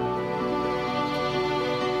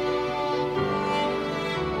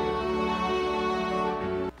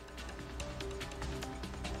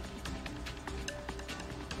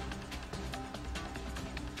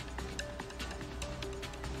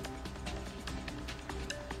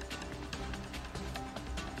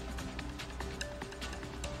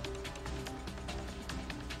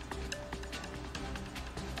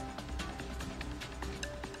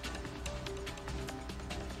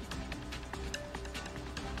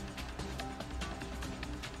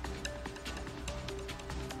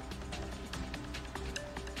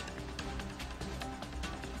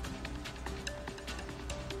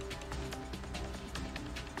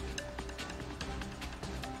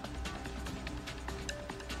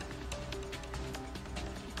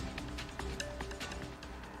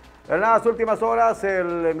 En las últimas horas,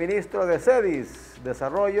 el ministro de CEDIS,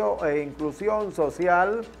 Desarrollo e Inclusión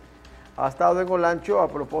Social, ha estado en Olancho a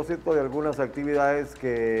propósito de algunas actividades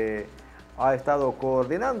que ha estado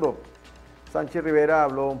coordinando. Sánchez Rivera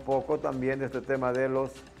habló un poco también de este tema de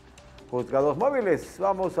los juzgados móviles.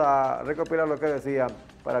 Vamos a recopilar lo que decía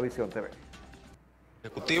para Visión TV.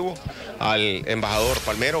 Ejecutivo, al embajador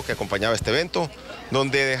Palmero que acompañaba este evento,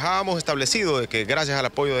 donde dejábamos establecido de que gracias al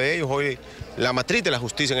apoyo de ellos hoy la matriz de la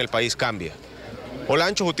justicia en el país cambia.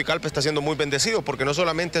 Olancho, Juticalpa está siendo muy bendecido porque no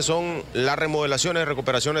solamente son las remodelaciones y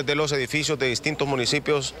recuperaciones de los edificios de distintos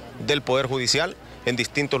municipios del Poder Judicial en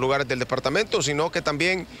distintos lugares del departamento, sino que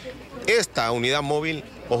también esta unidad móvil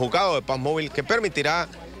o juzgado de paz móvil que permitirá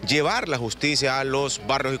llevar la justicia a los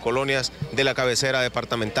barrios y colonias de la cabecera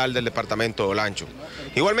departamental del departamento de Olancho.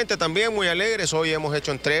 Igualmente también muy alegres, hoy hemos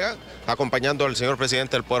hecho entrega, acompañando al señor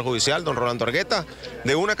presidente del Poder Judicial, don Rolando Argueta,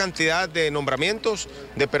 de una cantidad de nombramientos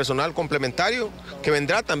de personal complementario que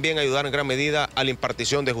vendrá también a ayudar en gran medida a la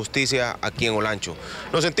impartición de justicia aquí en Olancho.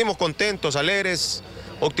 Nos sentimos contentos, alegres,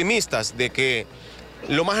 optimistas de que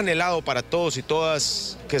lo más anhelado para todos y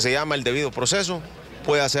todas, que se llama el debido proceso,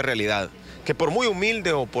 pueda ser realidad. Que por muy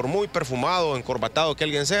humilde o por muy perfumado o encorbatado que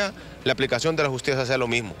alguien sea, la aplicación de la justicia sea lo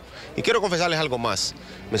mismo. Y quiero confesarles algo más.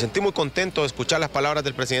 Me sentí muy contento de escuchar las palabras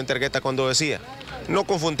del presidente Argueta cuando decía: no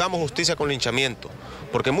confundamos justicia con linchamiento,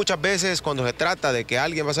 porque muchas veces cuando se trata de que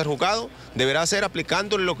alguien va a ser juzgado, deberá ser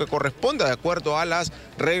aplicándole lo que corresponda de acuerdo a las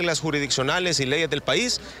reglas jurisdiccionales y leyes del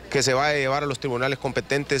país que se va a llevar a los tribunales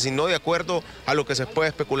competentes y no de acuerdo a lo que se puede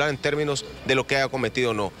especular en términos de lo que haya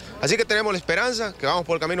cometido o no. Así que tenemos la esperanza que vamos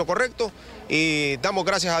por el camino correcto y damos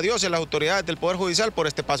gracias a Dios y a las autoridades del Poder Judicial por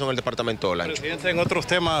este paso en el departamento de Olancho. Presidente, en otros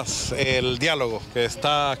temas, el diálogo, que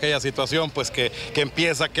está aquella situación pues que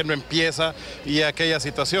empieza, que no empieza, y aquella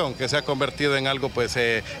situación que se ha convertido en algo, pues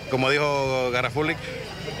como dijo Garafuli,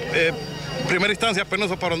 primera instancia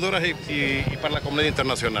penoso para Honduras y para la comunidad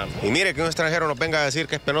internacional. Y mire, que un extranjero nos venga a decir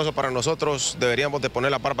que es penoso para nosotros, deberíamos de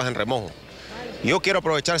poner las barbas en remojo. Yo quiero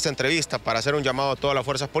aprovechar esta entrevista para hacer un llamado a todas las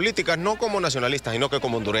fuerzas políticas, no como nacionalistas, sino que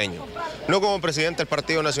como hondureño. No como presidente del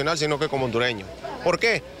Partido Nacional, sino que como hondureño. ¿Por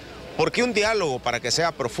qué? Porque un diálogo, para que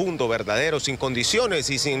sea profundo, verdadero, sin condiciones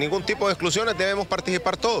y sin ningún tipo de exclusiones, debemos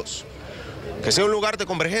participar todos. Que sea un lugar de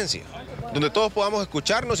convergencia, donde todos podamos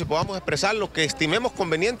escucharnos y podamos expresar lo que estimemos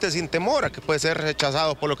conveniente sin temor a que puede ser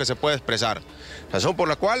rechazado por lo que se puede expresar. Razón por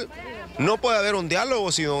la cual no puede haber un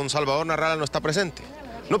diálogo si don Salvador Narrala no está presente.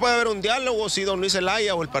 No puede haber un diálogo si don Luis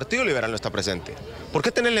Zelaya o el Partido Liberal no está presente. ¿Por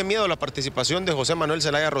qué tenerle miedo a la participación de José Manuel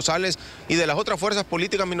Zelaya Rosales y de las otras fuerzas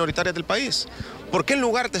políticas minoritarias del país? ¿Por qué en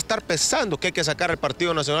lugar de estar pensando que hay que sacar al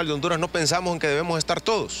Partido Nacional de Honduras no pensamos en que debemos estar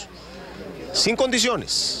todos? Sin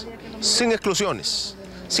condiciones, sin exclusiones,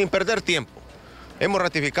 sin perder tiempo. Hemos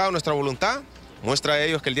ratificado nuestra voluntad. Muestra de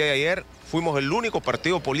ello es que el día de ayer fuimos el único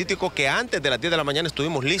partido político que antes de las 10 de la mañana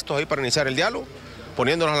estuvimos listos ahí para iniciar el diálogo,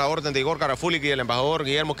 poniéndonos a la orden de Igor Garafuli y el embajador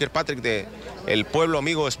Guillermo Kirkpatrick del pueblo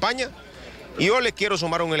amigo de España. Y yo le quiero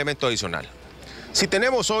sumar un elemento adicional. Si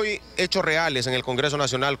tenemos hoy hechos reales en el Congreso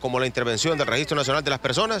Nacional como la intervención del Registro Nacional de las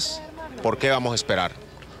Personas, ¿por qué vamos a esperar?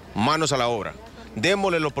 Manos a la obra.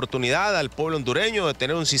 Démosle la oportunidad al pueblo hondureño de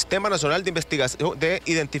tener un sistema nacional de investigación, de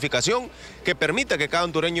identificación que permita que cada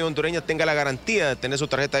hondureño y hondureña tenga la garantía de tener su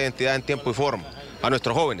tarjeta de identidad en tiempo y forma a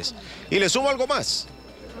nuestros jóvenes. Y le sumo algo más.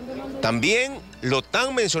 También lo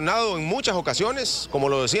tan mencionado en muchas ocasiones, como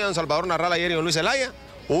lo decían Salvador Narrala ayer y don Luis Zelaya,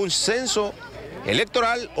 un censo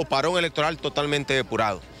electoral o parón electoral totalmente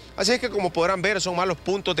depurado. Así es que, como podrán ver, son más los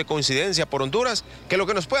puntos de coincidencia por Honduras que lo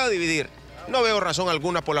que nos pueda dividir. No veo razón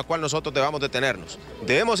alguna por la cual nosotros debamos detenernos.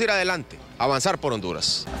 Debemos ir adelante, avanzar por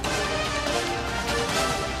Honduras.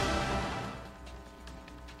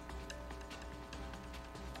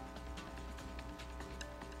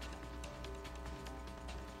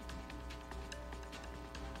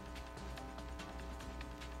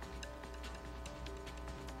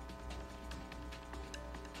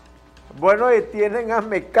 Bueno, y tienen a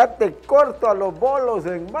mecate corto a los bolos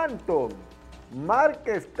en Manto.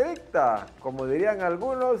 Marca estricta, como dirían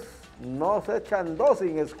algunos, no se echan dos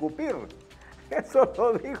sin escupir. Eso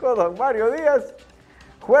lo dijo don Mario Díaz,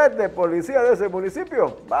 juez de policía de ese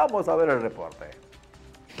municipio. Vamos a ver el reporte.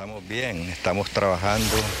 Estamos bien, estamos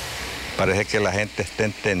trabajando. Parece que la gente está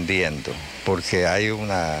entendiendo, porque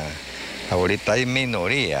ahorita hay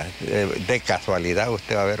minoría. De casualidad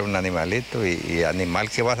usted va a ver un animalito y animal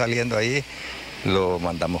que va saliendo ahí lo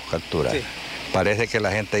mandamos capturar. Sí. Parece que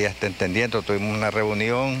la gente ya está entendiendo. Tuvimos una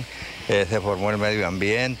reunión, se formó el medio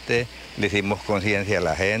ambiente, le hicimos conciencia a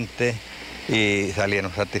la gente y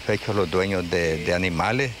salieron satisfechos los dueños de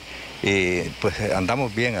animales y pues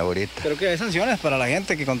andamos bien ahorita. ¿Pero qué hay sanciones para la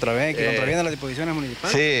gente que contraviene las disposiciones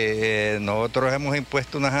municipales? Sí, nosotros hemos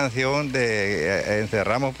impuesto una sanción de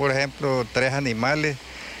encerramos, por ejemplo, 3 animales,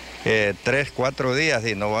 3, 4 días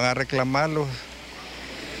y no van a reclamarlos.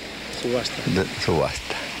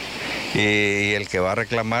 Subasta. Y el que va a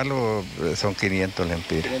reclamarlo son 500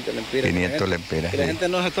 lempiras. 500 lempiras. ¿Y la gente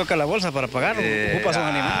no se toca la bolsa para pagar? ¿Ocupa sus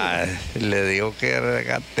animales? Le digo que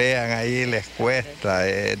regatean ahí, les cuesta,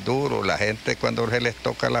 es duro. La gente cuando se les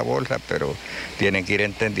toca la bolsa, pero tienen que ir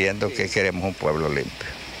entendiendo que queremos un pueblo limpio.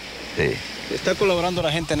 Sí. ¿Está colaborando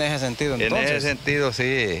la gente en ese sentido entonces? En ese sentido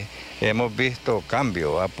sí, hemos visto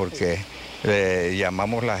cambio, ¿va? Porque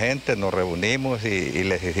llamamos a la gente, nos reunimos y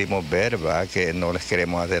les hicimos ver, ¿va? Que no les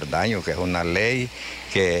queremos hacer daño, que es una ley,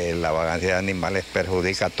 que la vagancia de animales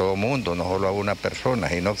perjudica a todo mundo, no solo a una persona,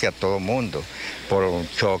 sino que a todo mundo, por un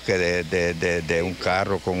choque de un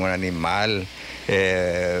carro con un animal,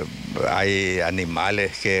 hay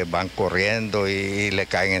animales que van corriendo y le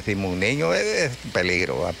caen encima un niño, es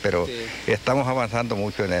peligro, ¿va? Pero sí, estamos avanzando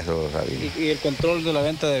mucho en eso, David. ¿Y el control de la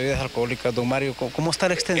venta de bebidas alcohólicas, don Mario, cómo está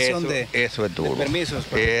la extensión eso es duro, de permisos?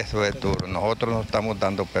 Eso es duro, nosotros no estamos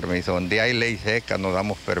dando permiso, donde hay ley seca no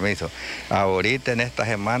damos permiso. Ahorita en esta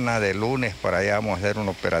semana de lunes para allá vamos a hacer un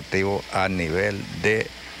operativo a nivel de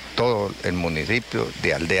todo el municipio,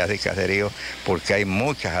 de aldeas y caseríos, porque hay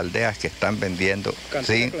muchas aldeas que están vendiendo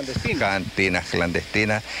cantinas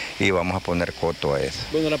clandestinas y vamos a poner coto a eso.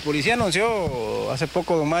 Bueno, la policía anunció hace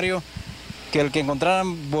poco, don Mario, que el que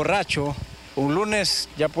encontraran borracho un lunes,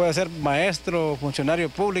 ya puede ser maestro, funcionario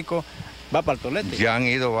público, va para el tolete. Ya han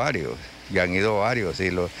ido varios y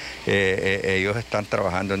ellos están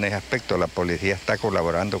trabajando en ese aspecto, la policía está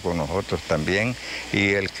colaborando con nosotros también,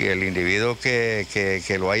 y el individuo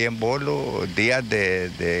que lo hay en bolo, días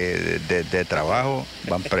de trabajo,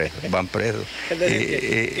 van presos. Es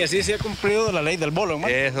decir, que sí se ha cumplido la ley del bolo, ¿no?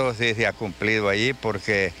 Eso sí se ha cumplido allí,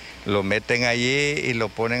 porque lo meten allí y lo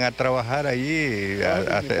ponen a trabajar allí,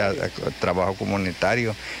 a trabajo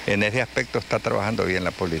comunitario. En ese aspecto está trabajando bien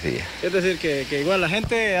la policía. Es decir, que igual la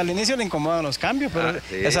gente al inicio le incomodan los cambios, pero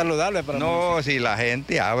sí, es saludable para nosotros. No, si la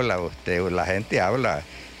gente habla, la gente habla.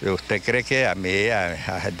 ¿Usted cree que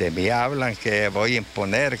de mí hablan, que voy a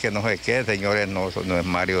imponer, que no sé qué? Señores, no es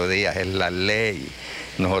Mario Díaz, es la ley.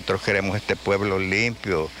 Nosotros queremos este pueblo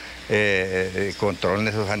limpio. Controlen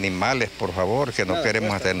esos animales, por favor, que no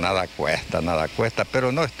queremos hacer nada cuesta,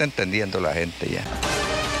 pero no está entendiendo la gente ya.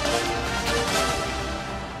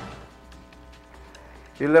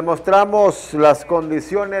 Y le mostramos las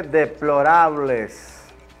condiciones deplorables,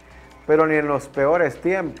 pero ni en los peores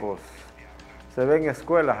tiempos se ven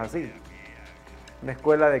escuelas así. Una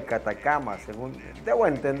escuela de Catacama, debo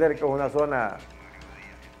entender que es una zona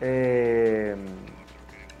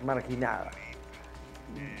marginada.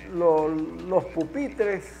 Los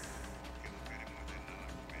pupitres,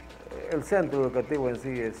 el centro educativo en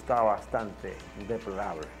sí está bastante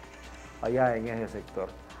deplorable allá en ese sector.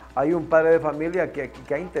 Hay un padre de familia que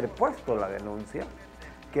ha interpuesto la denuncia,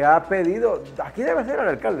 que ha pedido, aquí debe ser el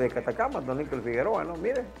alcalde de Catacama, don Nicolás Figueroa, ¿no?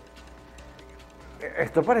 Mire,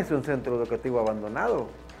 esto parece un centro educativo abandonado.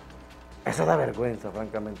 Eso da vergüenza,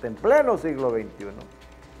 francamente, en pleno siglo XXI,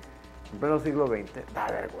 en pleno siglo XX, da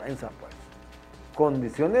vergüenza, pues.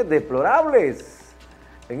 Condiciones deplorables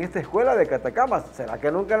en esta escuela de Catacama. ¿Será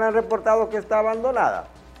que nunca le han reportado que está abandonada?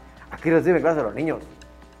 Aquí reciben clases los niños.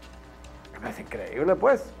 Me parece increíble,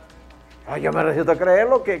 pues. Yo me resisto a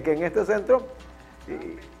creerlo que en este centro,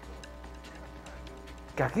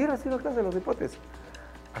 que aquí reciben clases los hipotes.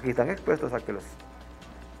 Aquí están expuestos a que los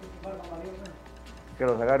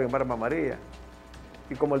agarren barba amarilla.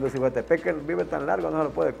 Y como el de Cihuatepec vive tan largo, no se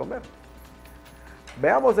lo puede comer.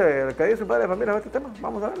 Veamos el que dice un padre de familia sobre este tema.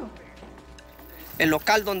 Vamos a verlo. El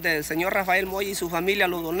local donde el señor Rafael Moya y su familia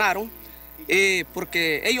lo donaron,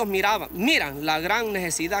 porque ellos miran la gran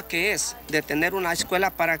necesidad que es de tener una escuela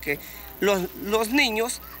para que los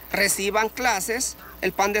niños reciban clases,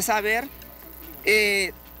 el pan de saber,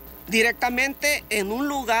 directamente en un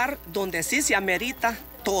lugar donde sí se amerita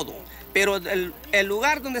todo. Pero el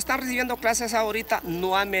lugar donde están recibiendo clases ahorita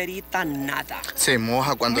no amerita nada. ¿Se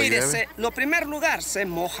moja cuando llueve? Lo primer lugar se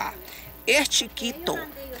moja. Es chiquito.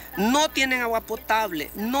 No tienen agua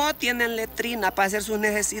potable. No tienen letrina para hacer sus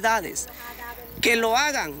necesidades. Que lo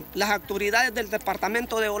hagan las autoridades del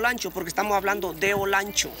departamento de Olancho, porque estamos hablando de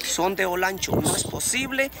Olancho. Son de Olancho. No es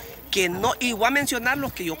posible que no... Y voy a mencionar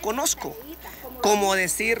los que yo conozco. Como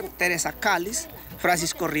decir Teresa Cáliz,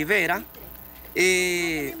 Francisco Rivera,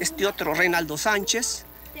 este otro, Reinaldo Sánchez,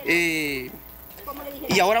 y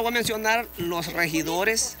ahora voy a mencionar los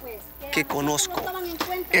regidores que conozco.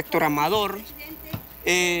 Héctor Amador,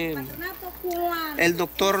 el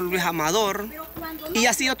doctor Luis Amador, y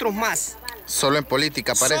así otros más. Solo en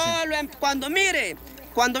política parece.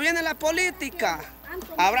 Cuando viene la política,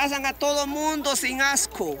 abrazan a todo mundo sin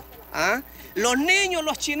asco. ¿Ah? Los niños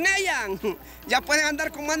los chinellan, ya pueden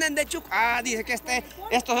andar como andan de chuc. Dice que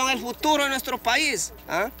estos son el futuro de nuestro país.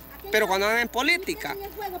 Pero cuando andan en política,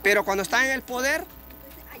 pero cuando están en el poder,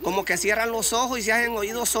 como que cierran los ojos y se hacen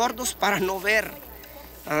oídos sordos para no ver.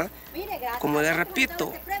 Como les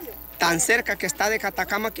repito, tan cerca que está de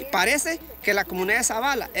Catacama, que parece que la comunidad de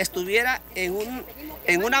Zavala estuviera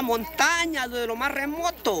en una montaña de lo más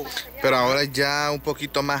remoto. Pero ahora ya un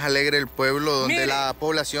poquito más alegre el pueblo, donde la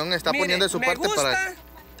población está poniendo de su parte para...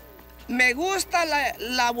 Me gusta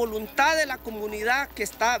la voluntad de la comunidad que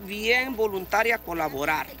está bien voluntaria a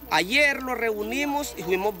colaborar. Ayer nos reunimos y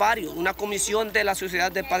fuimos varios, una comisión de la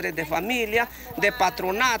Sociedad de Padres de Familia, de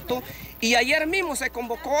Patronato, y ayer mismo se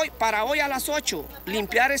convocó para hoy a las 8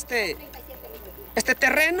 limpiar este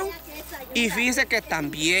terreno, y fíjense que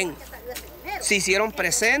también se hicieron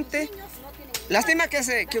presentes. Lástima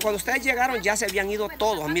que cuando ustedes llegaron ya se habían ido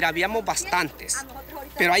todos, mira, habíamos bastantes.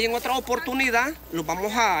 Pero hay en otra oportunidad, los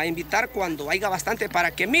vamos a invitar cuando haya bastante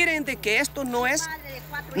para que miren de que esto no es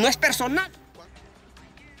personal.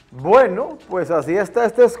 Bueno, pues así está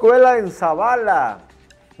esta escuela en Zavala.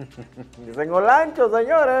 Dicen Olancho,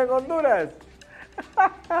 señores, en Honduras.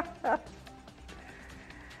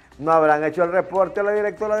 ¿No habrán hecho el reporte a la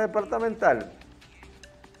directora departamental?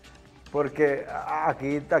 Porque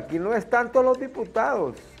aquí no es tanto los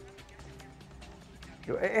diputados.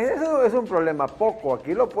 Eso es un problema poco.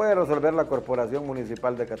 Aquí lo puede resolver la Corporación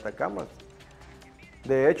Municipal de Catacamas.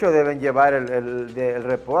 De hecho, deben llevar el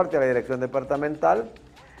reporte a la dirección departamental.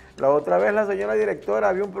 La otra vez la señora directora,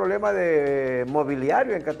 había un problema de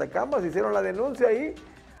mobiliario en Catacamas, hicieron la denuncia y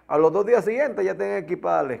a los 2 días siguientes ya tenían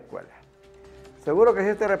equipada la escuela. Seguro que si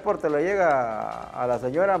este reporte le llega a la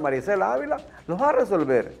señora Marisela Ávila, lo va a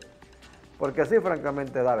resolver, porque así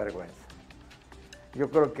francamente da vergüenza. Yo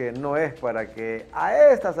creo que no es para que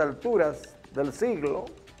a estas alturas del siglo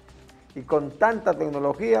y con tanta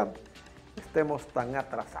tecnología estemos tan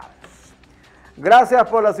atrasados. Gracias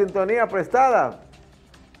por la sintonía prestada.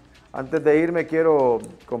 Antes de irme quiero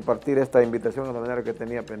compartir esta invitación de la manera que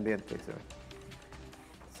tenía pendiente.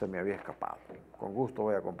 Se me había escapado. Con gusto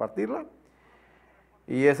voy a compartirla.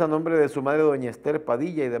 Y es a nombre de su madre, doña Esther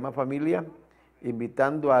Padilla, y demás familia,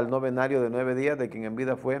 invitando al novenario de 9 días de quien en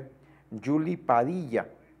vida fue Julie Padilla.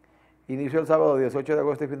 Inició el sábado 18 de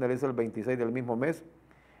agosto y finaliza el 26 del mismo mes.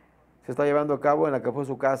 Se está llevando a cabo en la que fue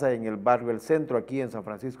su casa en el barrio El Centro, aquí en San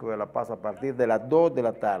Francisco de la Paz, a partir de las 2 de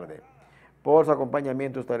la tarde. Por su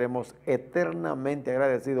acompañamiento estaremos eternamente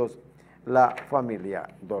agradecidos la familia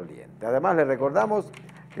doliente. Además, les recordamos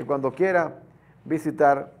que cuando quiera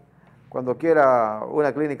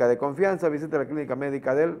una clínica de confianza, visite la clínica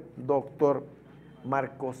médica del doctor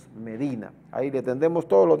Marcos Medina. Ahí le atendemos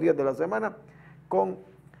todos los días de la semana con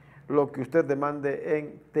lo que usted demande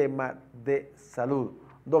en tema de salud.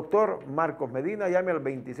 Doctor Marcos Medina, llame al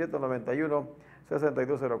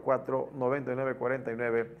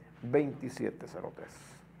 2791-6204-9949-2703.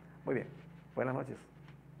 Muy bien, buenas noches.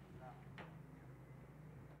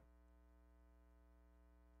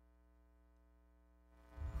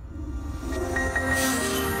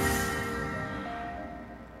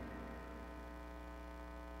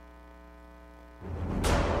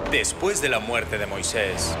 Después de la muerte de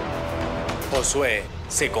Moisés, Josué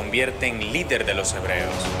se convierte en líder de los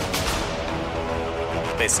hebreos.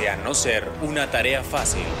 Pese a no ser una tarea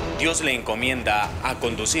fácil, Dios le encomienda a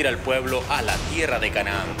conducir al pueblo a la tierra de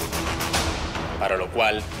Canaán, para lo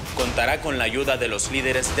cual contará con la ayuda de los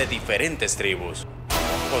líderes de diferentes tribus.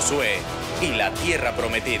 Josué y la tierra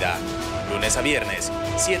prometida, lunes a viernes,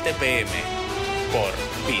 7 p.m. por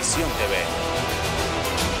Visión TV.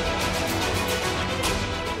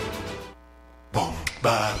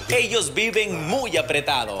 Ellos viven muy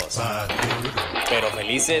apretados, pero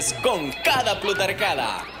felices con cada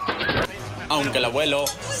plutarcada. Aunque el abuelo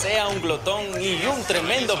sea un glotón y un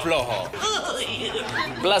tremendo flojo,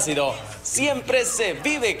 Plácido siempre se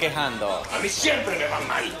vive quejando. A mí siempre me va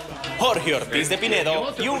mal. Jorge Ortiz de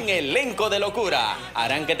Pinedo y un elenco de locura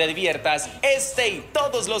harán que te diviertas este y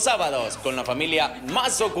todos los sábados con la familia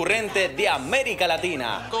más ocurrente de América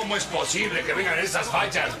Latina. ¿Cómo es posible que vengan esas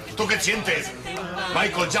fachas? ¿Tú qué sientes?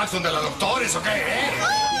 ¿Michael Jackson de los doctores o qué?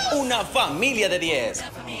 Una familia de 10.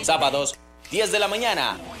 Sábados, 10 de la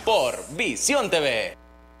mañana, por Visión TV.